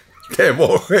säga. Det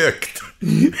var högt.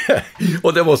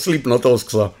 Och det var Slipknot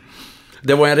också.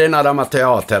 Det var en rena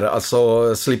ramateater.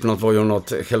 Alltså, Slipknot var ju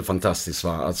något helt fantastiskt,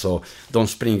 va? Alltså, de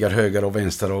springer höger och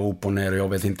vänster och upp och ner. Jag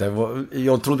vet inte.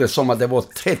 Jag trodde som att det var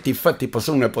 30-40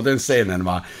 personer på den scenen,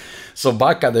 va? Så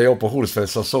backade jag på Hultsfred,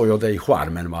 så såg jag det i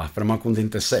skärmen, va? För man kunde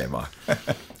inte se, va?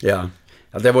 Ja,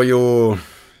 det var ju...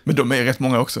 Men de är rätt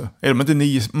många också. Är de inte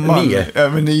 9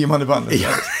 man? 9 man i bandet. Ja.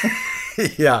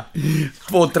 Ja,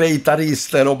 2-3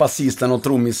 gitarrister och basisten och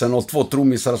trummisen och 2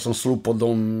 trummisar som slog på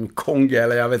de konge,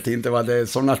 eller jag vet inte vad det är,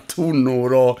 såna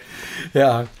tonor och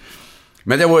ja.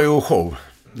 Men det var ju show,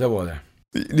 det var det.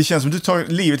 Det känns som du tar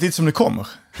livet lite som det kommer.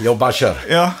 Jag bara kör.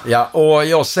 Ja, och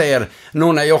jag ser, nu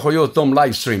när jag har gjort de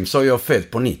livestreams så är jag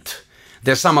född på nytt.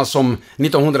 Det är samma som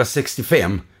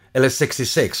 1965 eller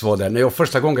 66 var det, när jag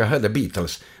första gången hörde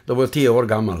Beatles. Då var jag 10 år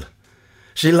gammal.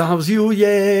 She loves you,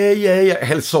 yeah.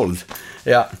 Helt såld.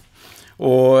 Ja.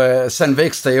 Och sen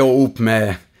växte jag upp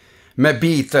med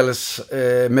Beatles,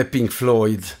 med Pink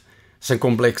Floyd. Sen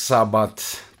kom Black Sabbath,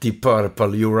 Deep Purple,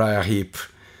 Uriah Heep,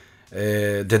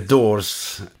 The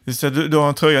Doors. Du har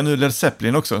en tröja nu, Led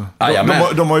Zeppelin också.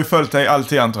 De har ju följt dig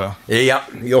alltid, antar jag. Ja,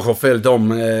 jag har följt dem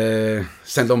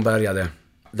sen de började.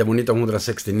 Det var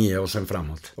 1969 och sen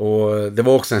framåt. Och det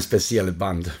var också en speciell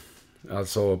band.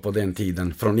 Alltså på den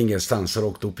tiden. Från ingenstans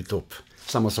rakt upp i topp.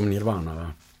 Samma som Nirvana,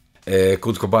 va?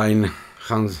 Kurt Cobain,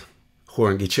 han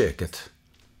sjöng i köket.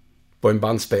 På en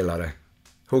bandspelare.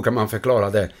 Hur kan man förklara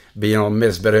det? Vi är de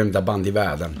mest berömda band i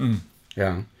världen.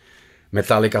 Ja.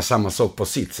 Metallica samma sak på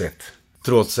sitt sätt.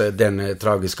 Trots den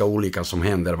tragiska olycka som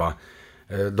händer, va?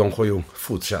 De har ju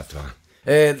fortsatt, va?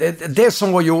 Det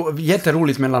som var ju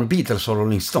jätteroligt mellan Beatles och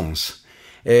Rolling Stones.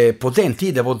 På den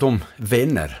tiden var de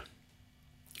vänner.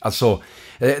 Alltså,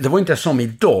 det var inte som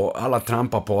idag, alla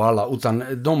trampar på alla, utan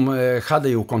de hade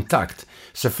ju kontakt.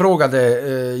 Så frågade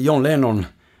John Lennon,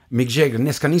 Mick Jagger,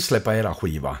 när ska ni släppa era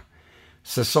skiva?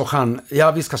 Så sa han,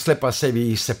 ja, vi ska släppa, säger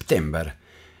vi, i september.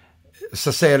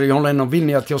 Så säger John Lennon, vill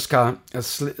ni att jag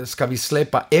ska vi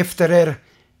släppa efter er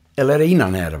eller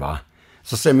innan er, va?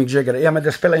 Så säger Mick Jagger, ja, men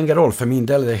det spelar ingen roll för min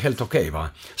del, det är helt okej, va?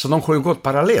 Så de har ju gått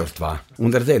parallellt, va?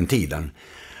 Under den tiden.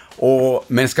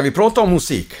 Men ska vi prata om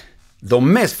musik?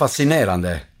 de mest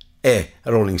fascinerande är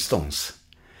Rolling Stones.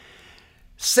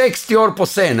 60 år på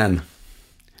scenen.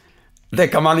 Det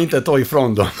kan man inte ta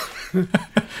ifrån dem.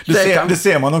 Det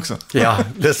ser man också. Ja,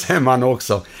 det ser man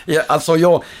också. Ja,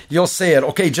 alltså jag ser,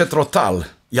 okej, Jethro Tull.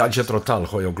 Ja, Jethro Tull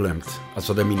har jag glömt.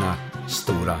 Alltså det är mina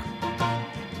stora.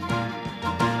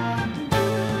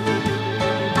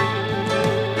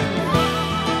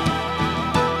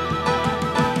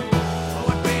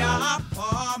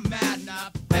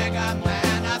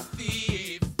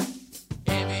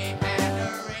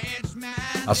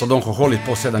 Alltså de har hållit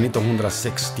på sedan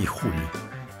 1967.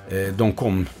 De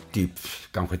kom typ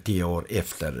kanske 10 år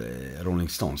efter Rolling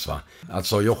Stones, va?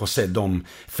 Alltså jag har sett dem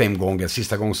 5 gånger.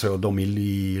 Sista gången såg jag dem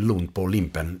i Lund på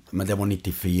Olympen. Men det var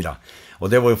 94. Och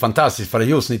det var ju fantastiskt, för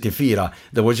just 94,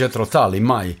 det var Jethro Tull i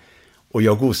maj. Och i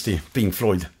augusti Pink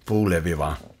Floyd på Ullevi,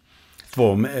 va?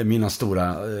 2 mina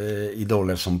stora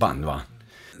idoler som band, va?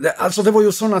 Alltså det var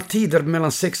ju sådana tider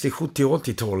mellan 60, 70 och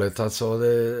 80-talet. Alltså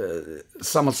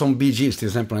samma som Bee Gees till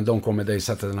exempel, när de kom med i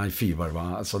Saturday Night Fever,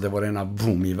 va? Alltså det var en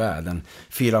boom i världen.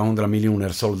 400 miljoner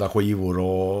sålda skivor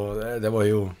och det var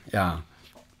ju, ja.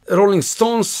 Rolling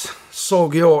Stones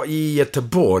såg jag i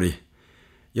Göteborg.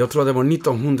 Jag tror det var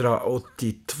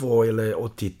 1982 eller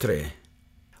 83.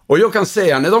 Och jag kan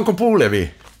säga, när de kom på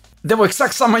Ullevi, det var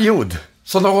exakt samma ljud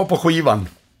som de har på skivan.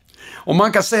 Och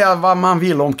man kan säga vad man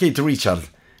vill om Keith Richards.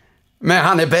 Men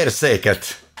han är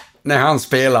bergsäkert när han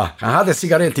spelar. Han hade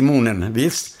cigarett i munnen,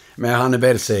 visst. Men han är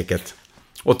bergsäkert.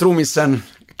 Och trummisen,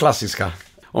 klassiska.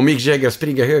 Och Mick Jagger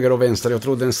springer höger och vänster. Jag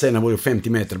tror den scenen var ju 50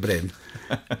 meter bred.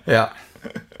 Ja.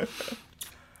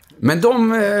 Men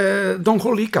de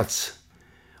har lyckats.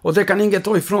 Och det kan inget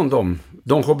ta ifrån dem.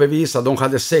 De har bevisat, de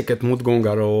hade säkert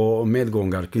motgångar och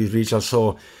medgångar. Keith Richards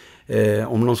sa,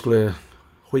 om de skulle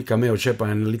skicka med och köpa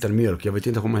en liten mjölk, jag vet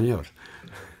inte hur man gör.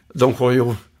 De har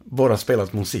ju bara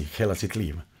spelat musik hela sitt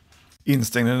liv.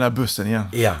 Instängd i den där bussen igen.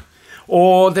 Ja.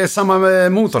 Och det är samma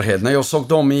med Motorhead. När jag såg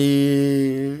dem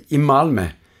i Malmö,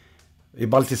 i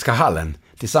Baltiska hallen,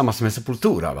 tillsammans med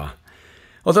Sepultura, va?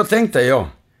 Och då tänkte jag,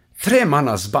 3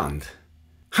 mannars band.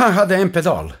 Han hade en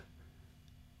pedal.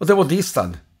 Och det var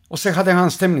distad. Och så hade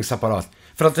han stämningsapparat.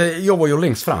 För att jag var ju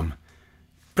längst fram.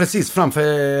 Precis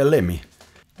framför Lemmy.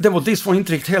 Det var det som var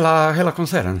intryckt hela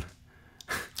konserten.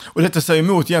 Och detta säger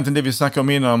emot egentligen det vi snackade om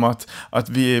innan, om att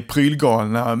vi är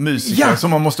prylgalna musiker, ja,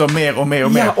 som man måste ha mer och mer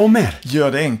och mer. Ja, och mer.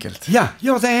 Gör det enkelt. Ja,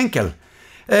 gör det enkelt.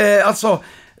 Alltså,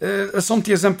 som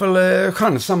till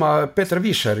exempel samma Peter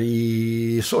Wischer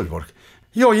i Solborg.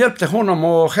 Jag hjälpte honom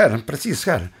och precis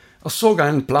här, och såga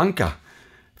en planka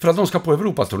för att de ska på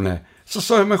Europaturné. Så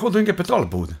sa jag, men har du ingen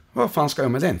pedalbord? Vad fan ska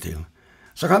jag med den till?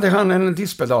 Så hade han en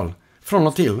diskpedal från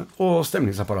och till och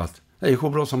stämningsapparat. Det är ju hur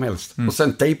bra som helst. Och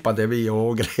sen tejpade vi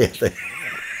och grejade.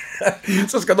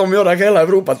 Så ska de göra hela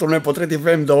Europaturné på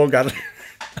 35 dagar.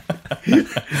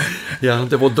 Ja,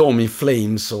 det var de i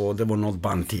Flames och det var något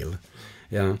band till.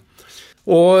 Ja.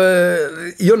 Och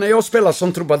när jag spelar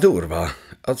som trubadur, va?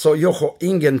 Alltså jag har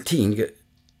ingenting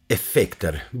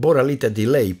effekter. Bara lite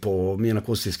delay på min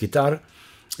akustisk gitarr.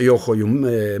 Jag har ju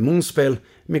munspel,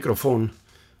 mikrofon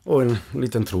och en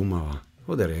liten trumma, va?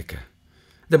 Och det räcker.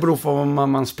 Det beror på vad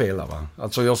man spelar, va?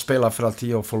 Alltså jag spelar för att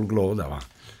jag får glada, va?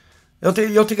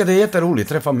 Jag tycker det är jätteroligt.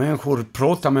 Träffa människor,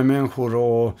 prata med människor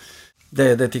och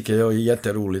det tycker jag är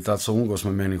jätteroligt. Alltså umgås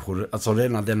med människor. Alltså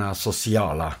rena denna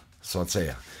sociala, så att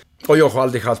säga. Och jag har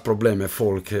aldrig haft problem med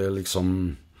folk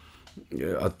liksom,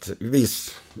 att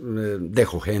visst, det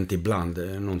har hänt ibland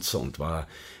något sånt, va?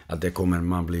 Att det kommer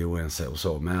man bli oense och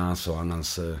så. Men alltså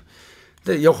annars,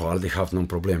 jag har aldrig haft någon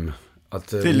problem.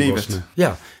 Till livet. Med.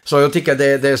 Ja, så jag tycker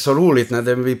det är så roligt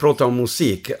när vi pratar om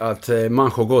musik att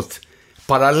man har gått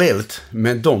parallellt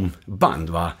med de band,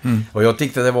 va? Och jag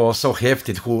tyckte det var så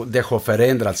häftigt hur det har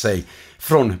förändrat sig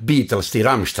från Beatles till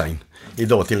Rammstein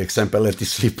idag till exempel, eller till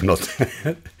Slipknot.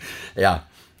 Ja,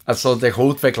 alltså det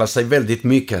har utvecklat sig väldigt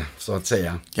mycket, så att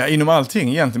säga. Ja, inom allting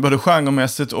egentligen, både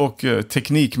genremässigt och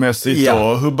teknikmässigt,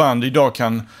 och hur band idag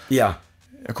kan... Ja.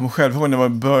 Jag kommer själv ihåg när det var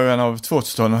början av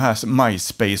 2000-talet, de här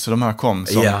MySpace och de här kom,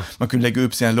 som man kunde lägga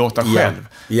upp sina låtar själv.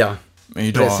 Ja, men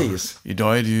idag, precis.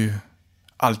 Idag är det ju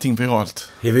allting viralt.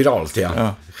 Det är viralt,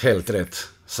 ja. Helt rätt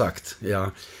sagt,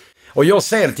 ja. Och jag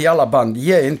säger till alla band,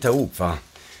 ge inte upp, va.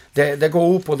 Det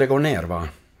går upp och det går ner, va.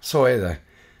 Så är det.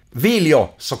 Vill jag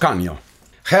så kan jag.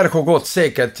 Här har gått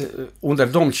säkert under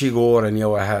de 20 åren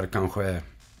jag är här kanske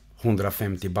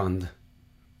 150 band.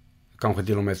 Kanske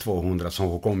till och med 200 som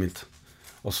har kommit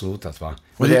och slutat, va.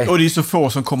 Och det är så få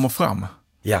som kommer fram.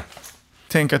 Ja.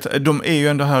 tänk att de är ju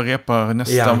ändå här och repar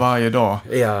nästan varje dag.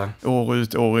 Ja. År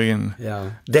ut, år in. Ja.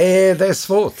 Det är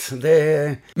svårt.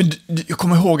 Men jag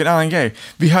kommer ihåg en annan grej.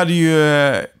 Vi hade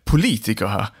ju politiker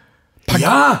här.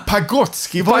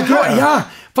 Pagrotsky var här. Ja,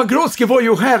 Pagrotsky var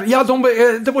ju här. Ja,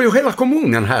 det var ju hela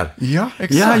kommunen här. Ja,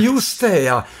 exakt. Ja, just det,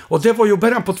 ja. Och det var ju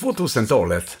början på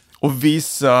 2000-talet. Och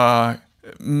visa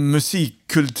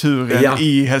musikkulturen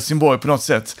i Helsingborg på något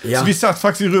sätt. Ja. Så vi satt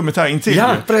faktiskt i rummet här intill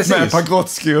med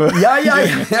Pagrotsky och...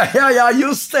 Ja,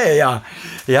 just det, ja.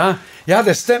 Ja,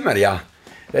 det stämmer, ja.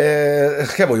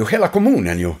 Det var ju hela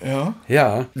kommunen ju.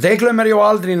 Ja. Det glömmer jag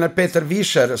aldrig när Peter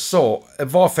Wischer sa,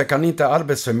 varför kan inte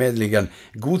Arbetsförmedlingen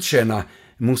godkänna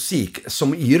musik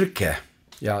som yrke?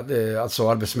 Ja, alltså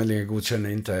Arbetsförmedlingen godkänner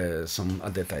inte som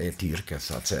att detta är ett yrke,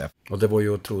 så att säga. Och det var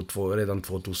ju, jag tror, redan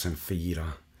 2004.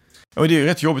 Och det är ju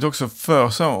rätt jobbigt också för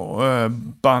så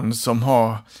band som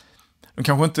har... De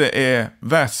kanske inte är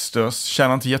världsstörst,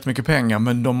 tjänar inte jättemycket pengar,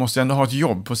 men de måste ändå ha ett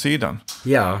jobb på sidan.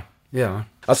 Ja.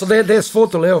 Alltså det är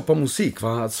svårt att leva på musik,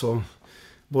 va? Alltså,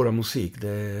 bara musik,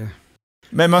 det...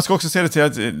 Men man ska också se det till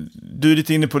att du är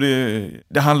lite inne på det.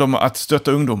 Det handlar om att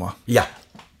stötta ungdomar. Ja.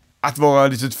 Att vara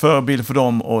lite ett förebild för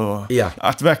dem och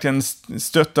att verkligen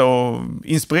stötta och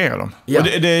inspirera dem. Ja. Och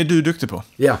det är du duktig på.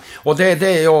 Ja, och det är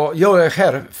det jag är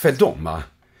här för dem, va?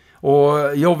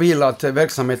 Och jag vill att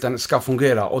verksamheten ska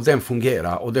fungera, och den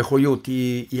fungerar. Och det har gjort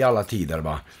i alla tider,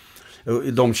 va?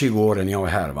 De 20 åren jag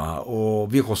är här, va?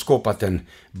 Och vi har skapat en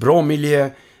bra miljö.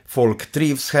 Folk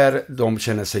trivs här, de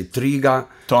känner sig trygga.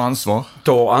 Ta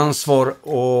ansvar,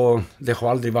 och det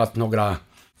har aldrig varit några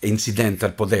incidenter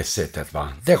på det sättet, va?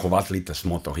 Det har varit lite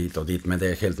smått och hit och dit, men det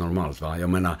är helt normalt, va? Jag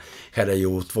menar, här är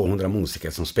ju 200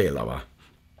 musiker som spelar, va?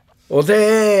 Och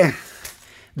det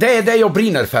är det jag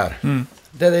brinner för.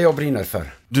 Det är det jag brinner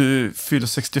för. Du fyller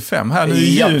 65 här nu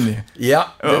i juni. Ja.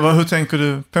 Hur tänker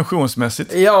du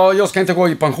pensionsmässigt? Ja, jag ska inte gå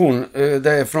i pension.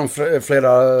 Det är från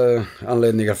flera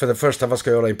anledningar. För det första, vad ska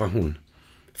jag göra i pension?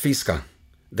 Fiska.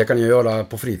 Det kan jag göra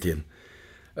på fritid.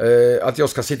 Att jag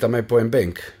ska sitta med på en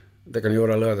bänk. Det kan jag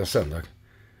göra lördag och söndag.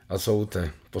 Alltså ute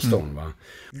på stan, va?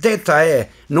 Detta är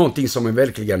någonting som är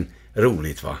verkligen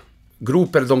roligt, va?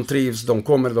 Grupper, de trivs, de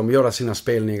kommer, de gör sina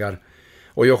spelningar.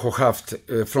 Och jag har haft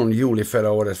från juli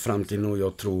förra året fram till nu,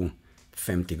 jag tror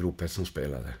 50 grupper som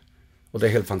spelade. Och det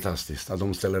är helt fantastiskt att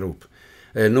de ställer upp.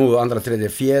 Nu 2, 3,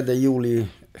 4 juli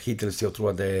hittills, jag tror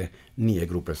att det är 9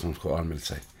 grupper som har anmält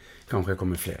sig. Kanske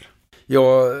kommer fler.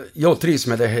 Jag trivs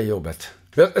med det här jobbet.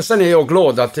 Sen är jag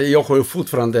glad att jag har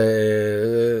fortfarande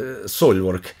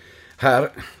Soilwork här.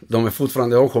 De är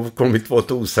fortfarande, jag har kommit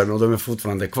 2000 och de är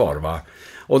fortfarande kvar, va?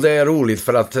 Och det är roligt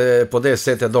för att på det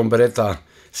sättet de berättar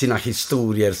sina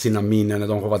historier, sina minnen.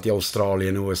 De har varit i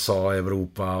Australien, USA,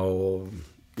 Europa och...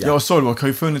 Ja, Soilwork har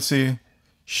ju funnits i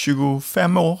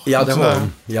 25 år. Ja, det har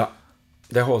de. Ja,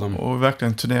 det har de. Och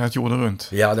verkligen turnerat jorden runt.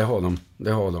 Ja, det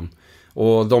har de.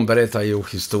 Och de berättar ju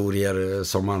historier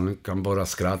som man kan bara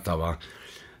skratta, va?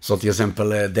 Så till exempel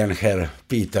den här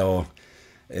Piteå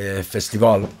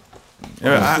festival.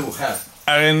 Ja,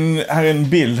 här är en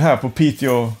bild här på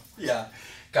Piteå. Ja,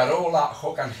 Carola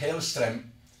Håkan Hellström.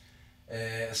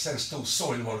 Sen stod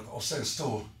Soilwork och sen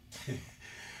stod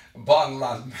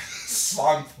Bandland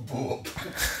Svampbob.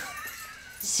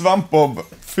 Svampbob,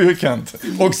 fyrkant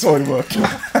och Soilwork.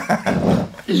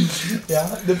 Ja,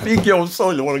 det fick jag av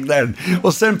Soilwork den.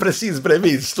 Och sen precis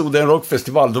bredvid stod en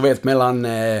rockfestival, du vet, mellan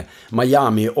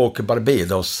Miami och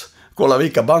Barbados. Kolla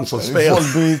vilka band som spelar.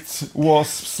 Volbeat,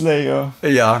 Wasp, Slayer.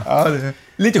 Ja, det är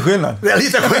lite skillnad. Det är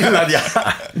lite skillnad,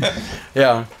 ja.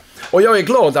 Ja. Och jag är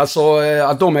glad alltså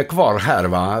att de är kvar här,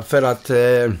 va? För att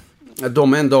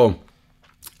de ändå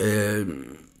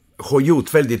har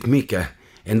gjort väldigt mycket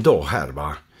ändå här,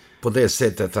 va? På det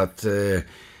sättet att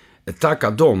tacka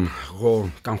dem har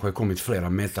kanske kommit flera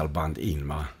metalband in,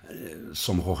 va?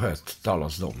 Som har hört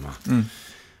talas om, va?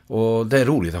 Och det är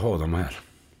roligt att ha dem här.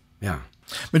 Ja.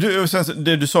 Men du,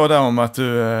 det du sa där om att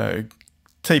du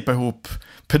tejpar ihop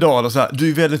pedaler och så här. Du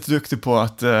är väldigt duktig på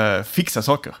att fixa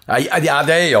saker. Ja,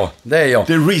 det är jag. Det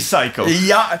är recycle.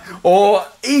 Ja, och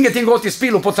ingenting går till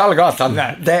spillo på Tallgatan.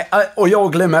 Och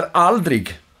jag glömmer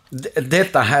aldrig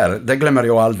detta här. Det glömmer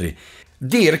jag aldrig.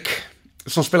 Dirk,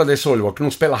 som spelade i Soilwork,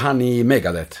 nu spelar han i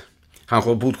Megadeth. Han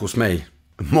har bott hos mig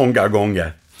många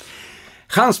gånger.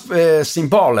 Hans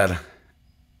cymbaler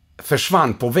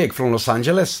försvann på väg från Los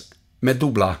Angeles med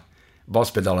dubbla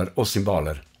baspedaler och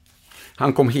cymbaler.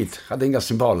 Han kom hit, hade inga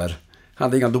cymbaler,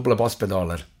 hade inga dubbla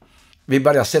baspedaler. Vi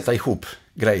började sätta ihop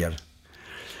grejer.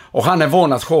 Och han är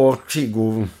van att ha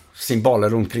 20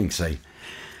 cymbaler omkring sig.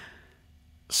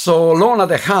 Så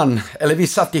lånade han, eller vi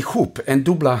satte ihop en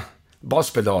dubbla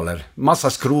baspedaler. Massa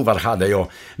skruvar hade jag.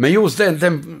 Men just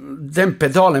den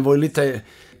pedalen var ju lite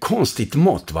konstigt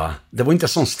mått, va? Det var inte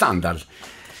sån standard.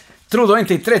 Tror du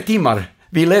inte i 3 timmar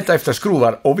vi letade efter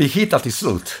skruvar och vi hittade till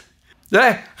slut.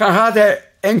 Nej, han hade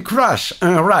en crash,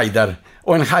 en rider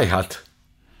och en hi-hat.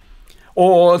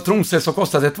 Och trumset så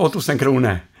kostade 2000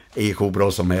 kronor. Det är hur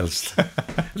bra som helst.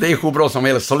 Det är hur bra som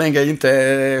helst så länge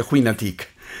inte skinnet gick.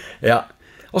 Ja.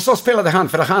 Och så spelade han,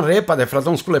 för att han repade för att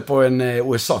de skulle på en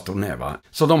USA-turné, va?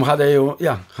 Så de hade ju,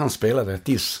 han spelade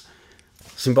tills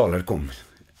cymbaler kom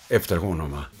efter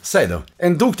honom, va? Säg då,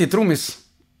 en duktig trummis.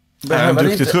 En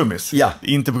duktig trummis? Ja.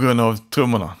 Inte på grund av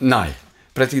trummorna? Nej,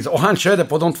 precis. Och han körde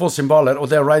på de 2 cymbaler och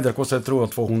det rider kostade, tror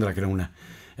jag, 200 kronor.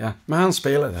 Ja, men han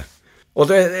spelade. Och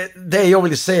det jag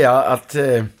vill säga att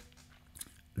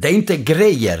det är inte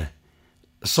grejer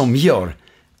som gör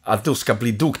att du ska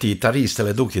bli duktig gitarrist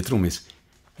eller duktig trummis.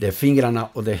 Det är fingrarna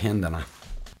och det är händerna.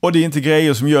 Och det är inte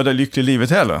grejer som gör dig lycklig i livet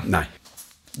heller? Nej.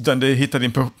 Utan du hittar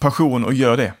din passion och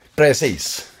gör det?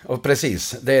 Precis. Och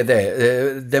precis, det är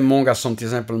det. Det är många som till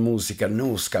exempel musiker,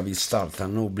 nu ska vi starta,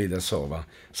 nu blir det så, va.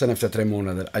 Sen efter 3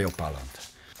 månader är jag pallant.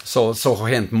 Så har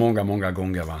hänt många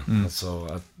gånger, va. Så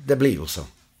att det blir ju så.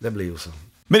 Det blir ju så.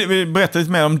 Men berätta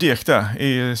lite mer om Dirk där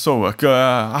i Soulwork.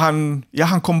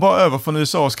 Han kom bara över från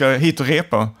USA och ska hit och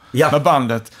repa med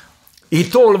bandet. I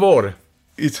 12 år.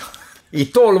 I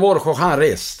 12 år har han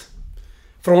rest.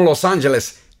 Från Los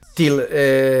Angeles till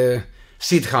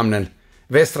Sydhamnen,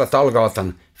 Västra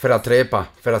Tallgatan, för att repa,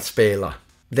 för att spela.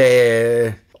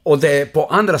 Och det är på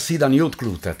andra sidan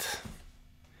jordklotet.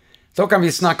 Då kan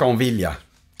vi snacka om vilja.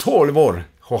 12 år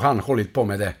har han hållit på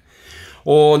med det.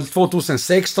 Och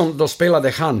 2016 då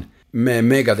spelade han med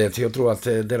Megadeth. Jag tror att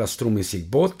deras trummis gick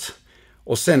bort.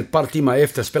 Och sen ett par timmar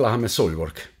efter spelade han med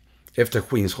Soulwork. Efter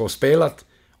Queens har spelat.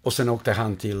 Och sen åkte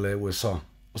han till USA.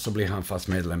 Och så blev han fast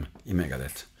medlem i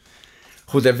Megadeth.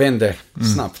 Hur det vände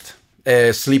snabbt.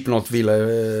 Slipknot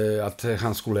ville att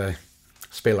han skulle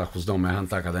spela hos dem, men han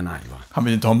tackade nej, va? Han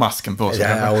vill inte ha masken på sig.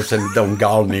 Ja, och sen de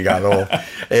galningar och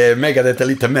Megadeth är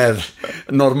lite mer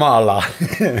normala.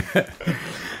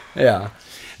 Ja.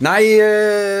 Nej,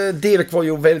 Dirk var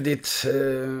ju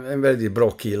en väldigt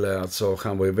bra kille. Alltså,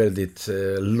 han var ju väldigt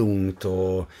lugnt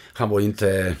och han var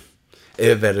inte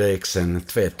överlägsen,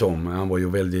 tvärtom. Han var ju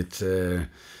väldigt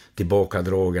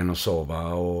tillbakadragen och så,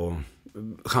 va? Och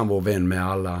han var vän med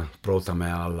alla, pratade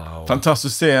med alla. Och...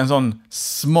 Fantastiskt att se en sån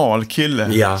smal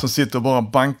kille som sitter och bara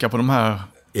bankar på de här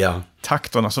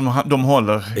takterna som de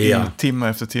håller i timme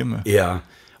efter timme. Ja,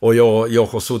 och jag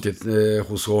har suttit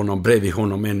hos honom, bredvid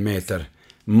honom 1 meter.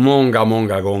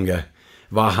 Många gånger.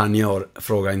 Vad han gör,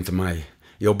 fråga inte mig.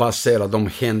 Jag bara ser att de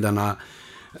händerna,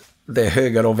 det är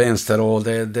höger och vänster och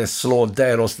det slår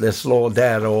där och det slår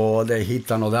där och det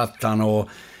hittar och dattan och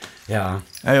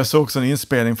jag såg också en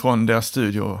inspelning från deras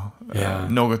studio.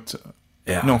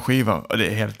 Någon skiva. Och det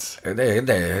är helt...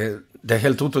 Det är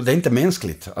helt otroligt. Det är inte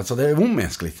mänskligt. Alltså det är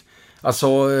omänskligt.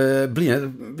 Alltså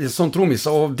blir sån trummis.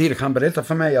 Och Dirk, han berättade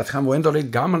för mig att han var ändå lite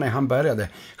gammal när han började.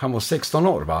 Han var 16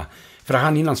 år, va? För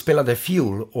han innan spelade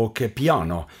fiol och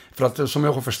piano. För att som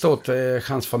jag har förstått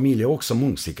hans familj är också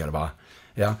musiker, va?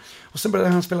 Ja. Och sen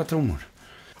började han spela trummor.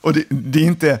 Och det är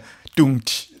inte...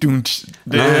 Dunch.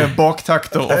 Det är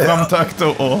baktakter och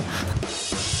framtakter och...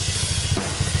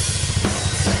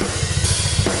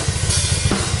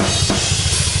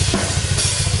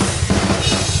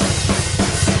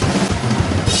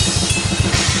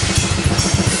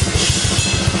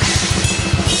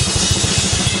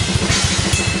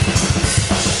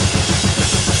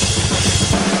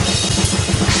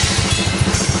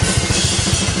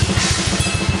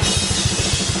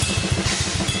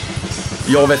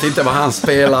 Jag vet inte vad han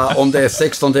spelar, om det är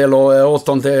 16-del och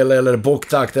 8-del eller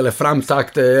boktakt eller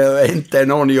framtakt, inte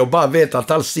någon. Jag bara vet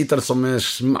att allt sitter som en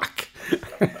smack.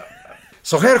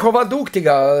 Så här har varit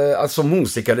duktiga, alltså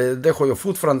musiker, det har jag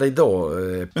fortfarande idag.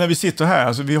 Men när vi sitter här,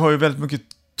 alltså, vi har ju väldigt mycket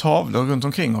tavlor runt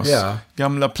omkring oss. Ja.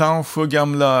 Gamla planscher,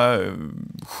 gamla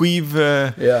skiv.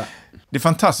 Ja. Det är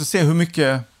fantastiskt att se hur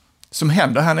mycket som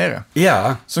händer här nere.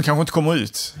 Ja. Som kanske inte kommer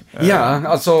ut. Ja,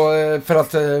 alltså för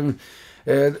att...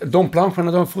 de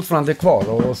planscherna, de är fortfarande kvar.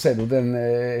 Och ser du den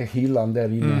hyllan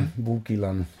där inne,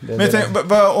 bokhyllan. Men jag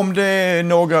tänker, om det är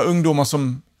några ungdomar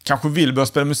som kanske vill börja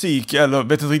spela musik eller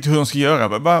vet inte riktigt hur de ska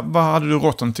göra, vad hade du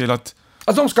rått dem till att...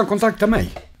 Att de ska kontakta mig.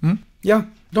 Ja,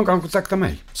 de kan kontakta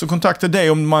mig. Så kontakta dig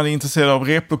om man är intresserad av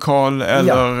replokal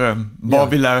eller bara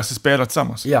vill lära sig spela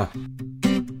tillsammans. Ja.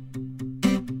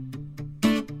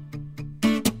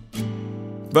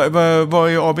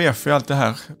 Vad är ABF i allt det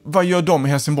här? Vad gör de i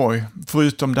Helsingborg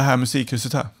förutom det här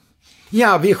musikhuset här?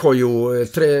 Ja, vi har ju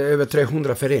över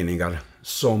 300 föreningar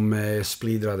som är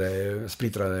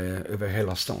splittrade över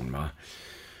hela stan. Va?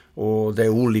 Och det är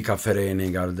olika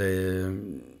föreningar, det är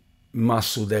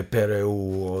massor, det är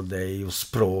PRO och det är ju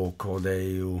språk och det är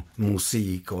ju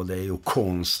musik och det är ju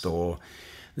konst och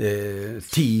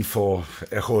TIF och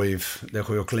HIF, det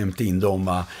har jag klämt in dem.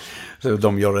 Va? Så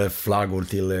de gör flaggor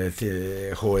till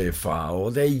HIF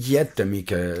och det är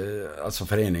jättemycket alltså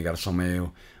föreningar som är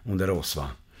under oss. Va?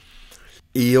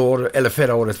 I år, eller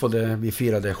förra året vi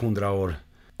firade 100 år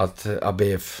att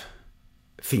ABF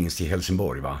finns i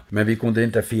Helsingborg. Va? Men vi kunde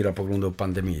inte fira på grund av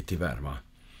pandemi tyvärr. Va?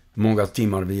 Många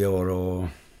timmar vi gör och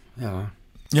ja.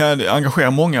 Ja, det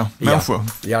engagerar många människor.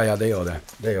 Ja, det gör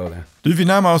det. Du, vi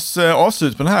närmar oss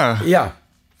avslut på den här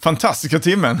fantastiska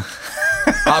timmen.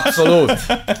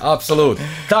 Absolut.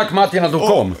 Tack Martin att du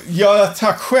kom. Ja,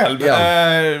 tack själv. Ja.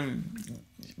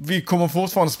 Vi kommer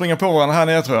fortfarande springa på varandra här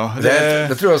nere tror jag.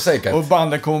 Det tror jag säkert. Och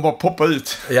banden kommer bara poppa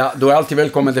ut. Ja, du är alltid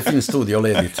välkommen. Det finns studio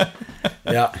ledigt.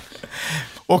 Ja.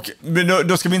 Och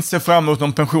då ska vi inte se fram emot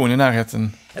någon pension i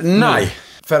närheten? Nej,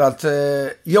 för att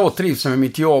jag trivs med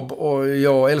mitt jobb och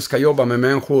jag älskar att jobba med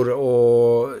människor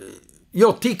och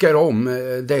jag tycker om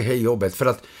det här jobbet för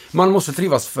att man måste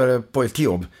trivas på ett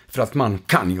jobb för att man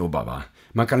kan jobba. Va?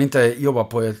 Man kan inte jobba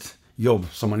på ett jobb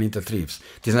som man inte trivs.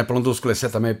 Till exempel om du skulle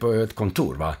sätta mig på ett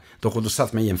kontor, va? Då har du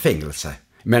satt mig i en fängelse.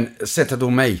 Men sätter du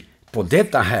mig på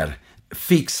detta här,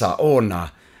 fixa, ordna,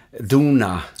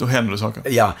 dona. Då händer det saker.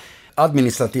 Ja,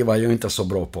 administrativa är jag inte så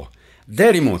bra på.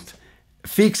 Däremot,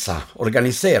 fixa,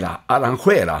 organisera,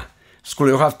 arrangera.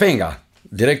 Skulle jag haft pengar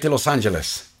direkt till Los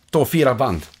Angeles. Ta 4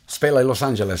 band, spela i Los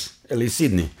Angeles, eller i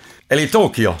Sydney, eller i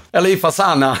Tokyo, eller i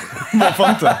Fasana. Varför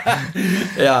inte?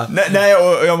 Ja. Nej,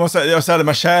 och jag säger det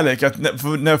med kärlek att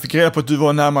när jag fick reda på att du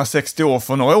var närmare 60 år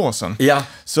för några år sedan. Ja.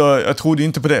 Så jag trodde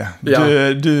inte på det.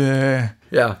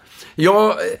 Ja.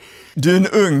 Du är en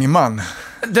ung man.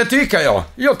 Det tycker jag.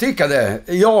 Jag tycker det.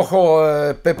 Jag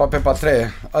har Peppa 3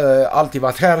 alltid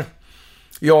varit här.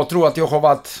 Jag tror att jag har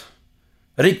varit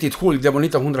riktigt sjuk. Det var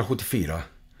 1974.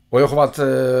 Och jag har varit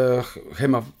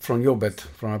hemma från jobbet,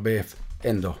 från ABF,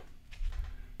 ändå.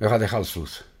 Jag hade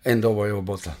halsfluss. Ändå var jag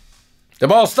borta. Det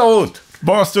bara stå ut!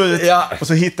 Bara stå ut och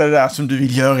så hitta det där som du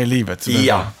vill göra i livet.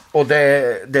 Ja, och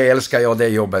det älskar jag, det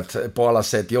jobbet på alla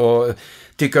sätt. Jag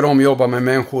tycker om att jobba med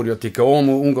människor, jag tycker om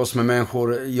att umgås med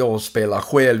människor. Jag spelar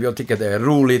själv, jag tycker det är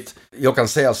roligt. Jag kan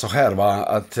säga så här, va,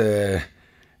 att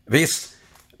visst,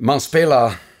 man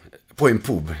spelar på en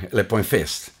pub eller på en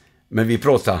fest. Men vi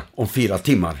pratar om 4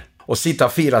 timmar. Och sitta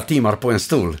 4 timmar på en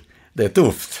stol, det är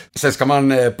tufft. Sen ska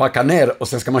man packa ner och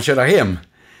sen ska man köra hem.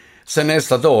 Sen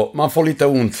nästa dag, man får lite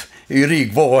ont i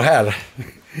rygg var och här.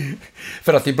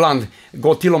 För att ibland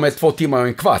går till och med 2 timmar och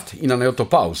en kvart innan jag tar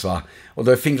paus. Va? Och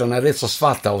då är fingrarna rätt så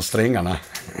svarta av strängarna.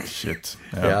 Shit.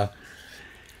 Ja.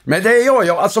 Men det är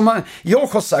jag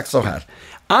har sagt så här.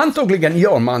 Antagligen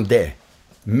gör man det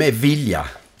med vilja,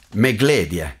 med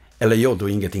glädje. Eller gör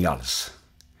du ingenting alls.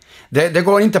 Det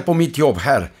går inte på mitt jobb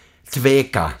här.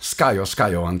 Tveka, ska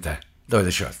jag inte. Då är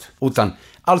det kört. Utan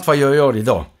allt vad jag gör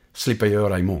idag slipper jag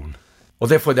göra imorgon. Och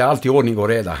därför är det alltid ordning och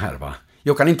reda här, va.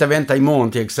 Jag kan inte vänta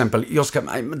imorgon till exempel.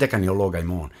 Det kan jag laga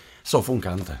imorgon. Så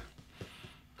funkar inte.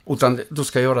 Utan du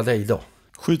ska göra det idag.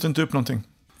 Skjut inte upp någonting.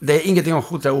 Det är ingenting att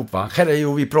skjuta upp, va. Här är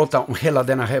ju, vi pratar om hela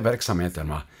den här verksamheten,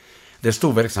 va. Det är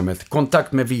stor verksamhet.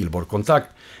 Kontakt med Vilborg, kontakt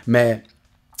med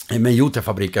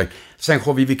jutefabriken. Sen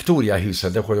har vi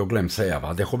Victoriahuset, det har jag glömt säga,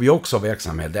 va. Det har vi också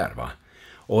verksamhet där, va.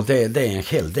 Och det är en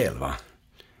hel del, va.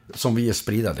 Som vi är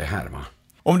spridade här, va.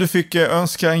 Om du fick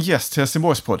önska en gäst till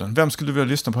Helsingborgspodden, vem skulle du vilja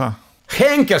lyssna på här?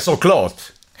 Henke såklart!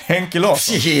 Henke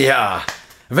Larsson? Ja!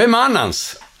 Vem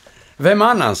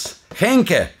annars?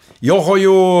 Henke!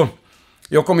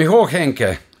 Jag kommer ihåg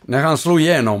Henke när han slog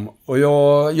igenom. Och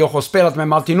jag har spelat med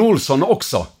Martin Olsson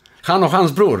också. Han och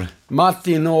hans bror.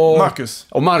 Martin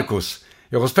och Marcus.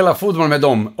 Jag har spelat fotboll med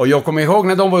dem. Och jag kommer ihåg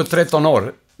när de var 13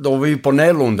 år. Då var vi på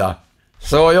Närlunda.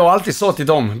 Så jag alltid sa till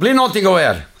dem, blir någonting av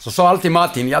er? Så sa alltid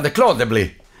Martin, ja det är klart det blir.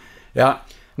 Ja.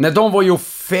 När de var ju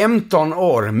 15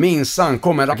 år, minsann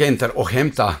kommer agenter och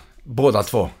hämta båda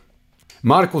två.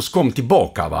 Marcus kom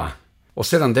tillbaka, va? Och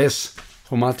sedan dess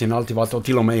har Martin alltid varit och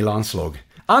till och med i landslag.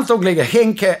 Antagligen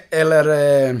Henke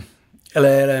eller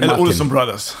Martin. Olsson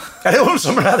Brothers. Eller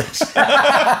Olsson Brothers.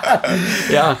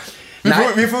 Ja.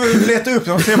 Vi får leta upp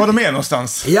dem och se var de är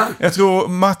någonstans. Ja. Jag tror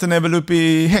Martin är väl uppe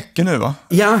i Häcken nu, va?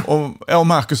 Ja. Och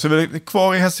Marcus är väl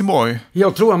kvar i Helsingborg.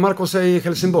 Jag tror att Marcus är i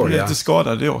Helsingborg, lite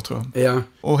skadad i år, tror jag. Ja.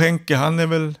 Och Henke, han är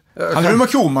väl... Han är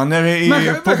med Koman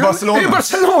nere på Barcelona. I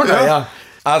Barcelona, ja.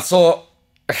 Alltså,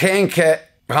 Henke,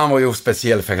 han var ju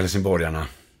speciell för helsingborgarna.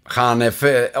 Han är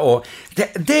och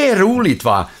det är roligt,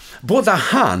 va? Både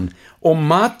han och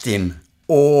Martin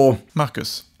Och...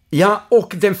 Marcus. Ja,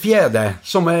 och den fjärde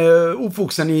som är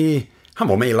uppvuxen i... Han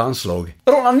var med i landslag.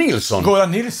 Roland Nilsson.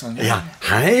 Roland Nilsson, ja. Ja,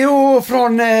 han är ju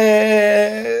från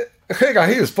Höga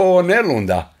hus på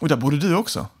Närlunda. Och där bodde du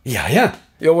också? Ja.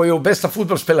 Jag var ju bästa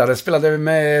fotbollsspelare. Spelade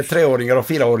med 3-åringar och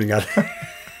 4-åringar.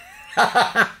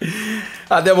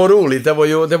 Ja, det var roligt.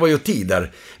 Det var ju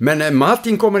tider. Men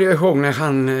Martin kommer jag ihåg när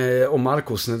han och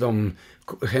Marcus, när de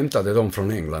hämtade dem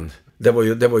från England. Det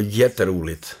var ju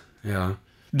jätteroligt. Ja.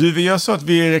 Du, vi gör så att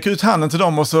vi räcker ut handen till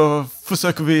dem och så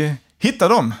försöker vi hitta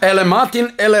dem. Eller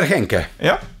Martin eller Henke.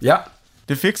 Ja.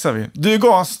 Det fixar vi. Du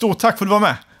Gar, stort tack för att du var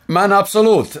med. Men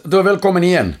absolut, du är välkommen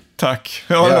igen. Tack,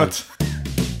 jag har något.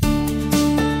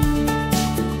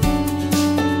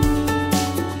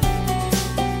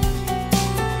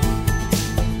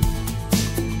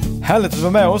 Härligt att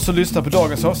vara med oss och lyssna på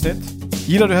dagens avsnitt.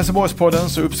 Gillar du Helsingborgspodden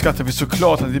så uppskattar vi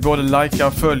såklart att ni både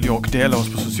likar, följer och delar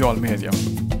oss på social media.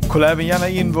 Kolla även gärna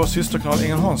in vår systerkanal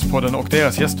Ängelholmspodden och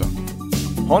deras gäster.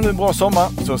 Ha nu en bra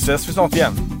sommar så ses vi snart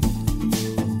igen.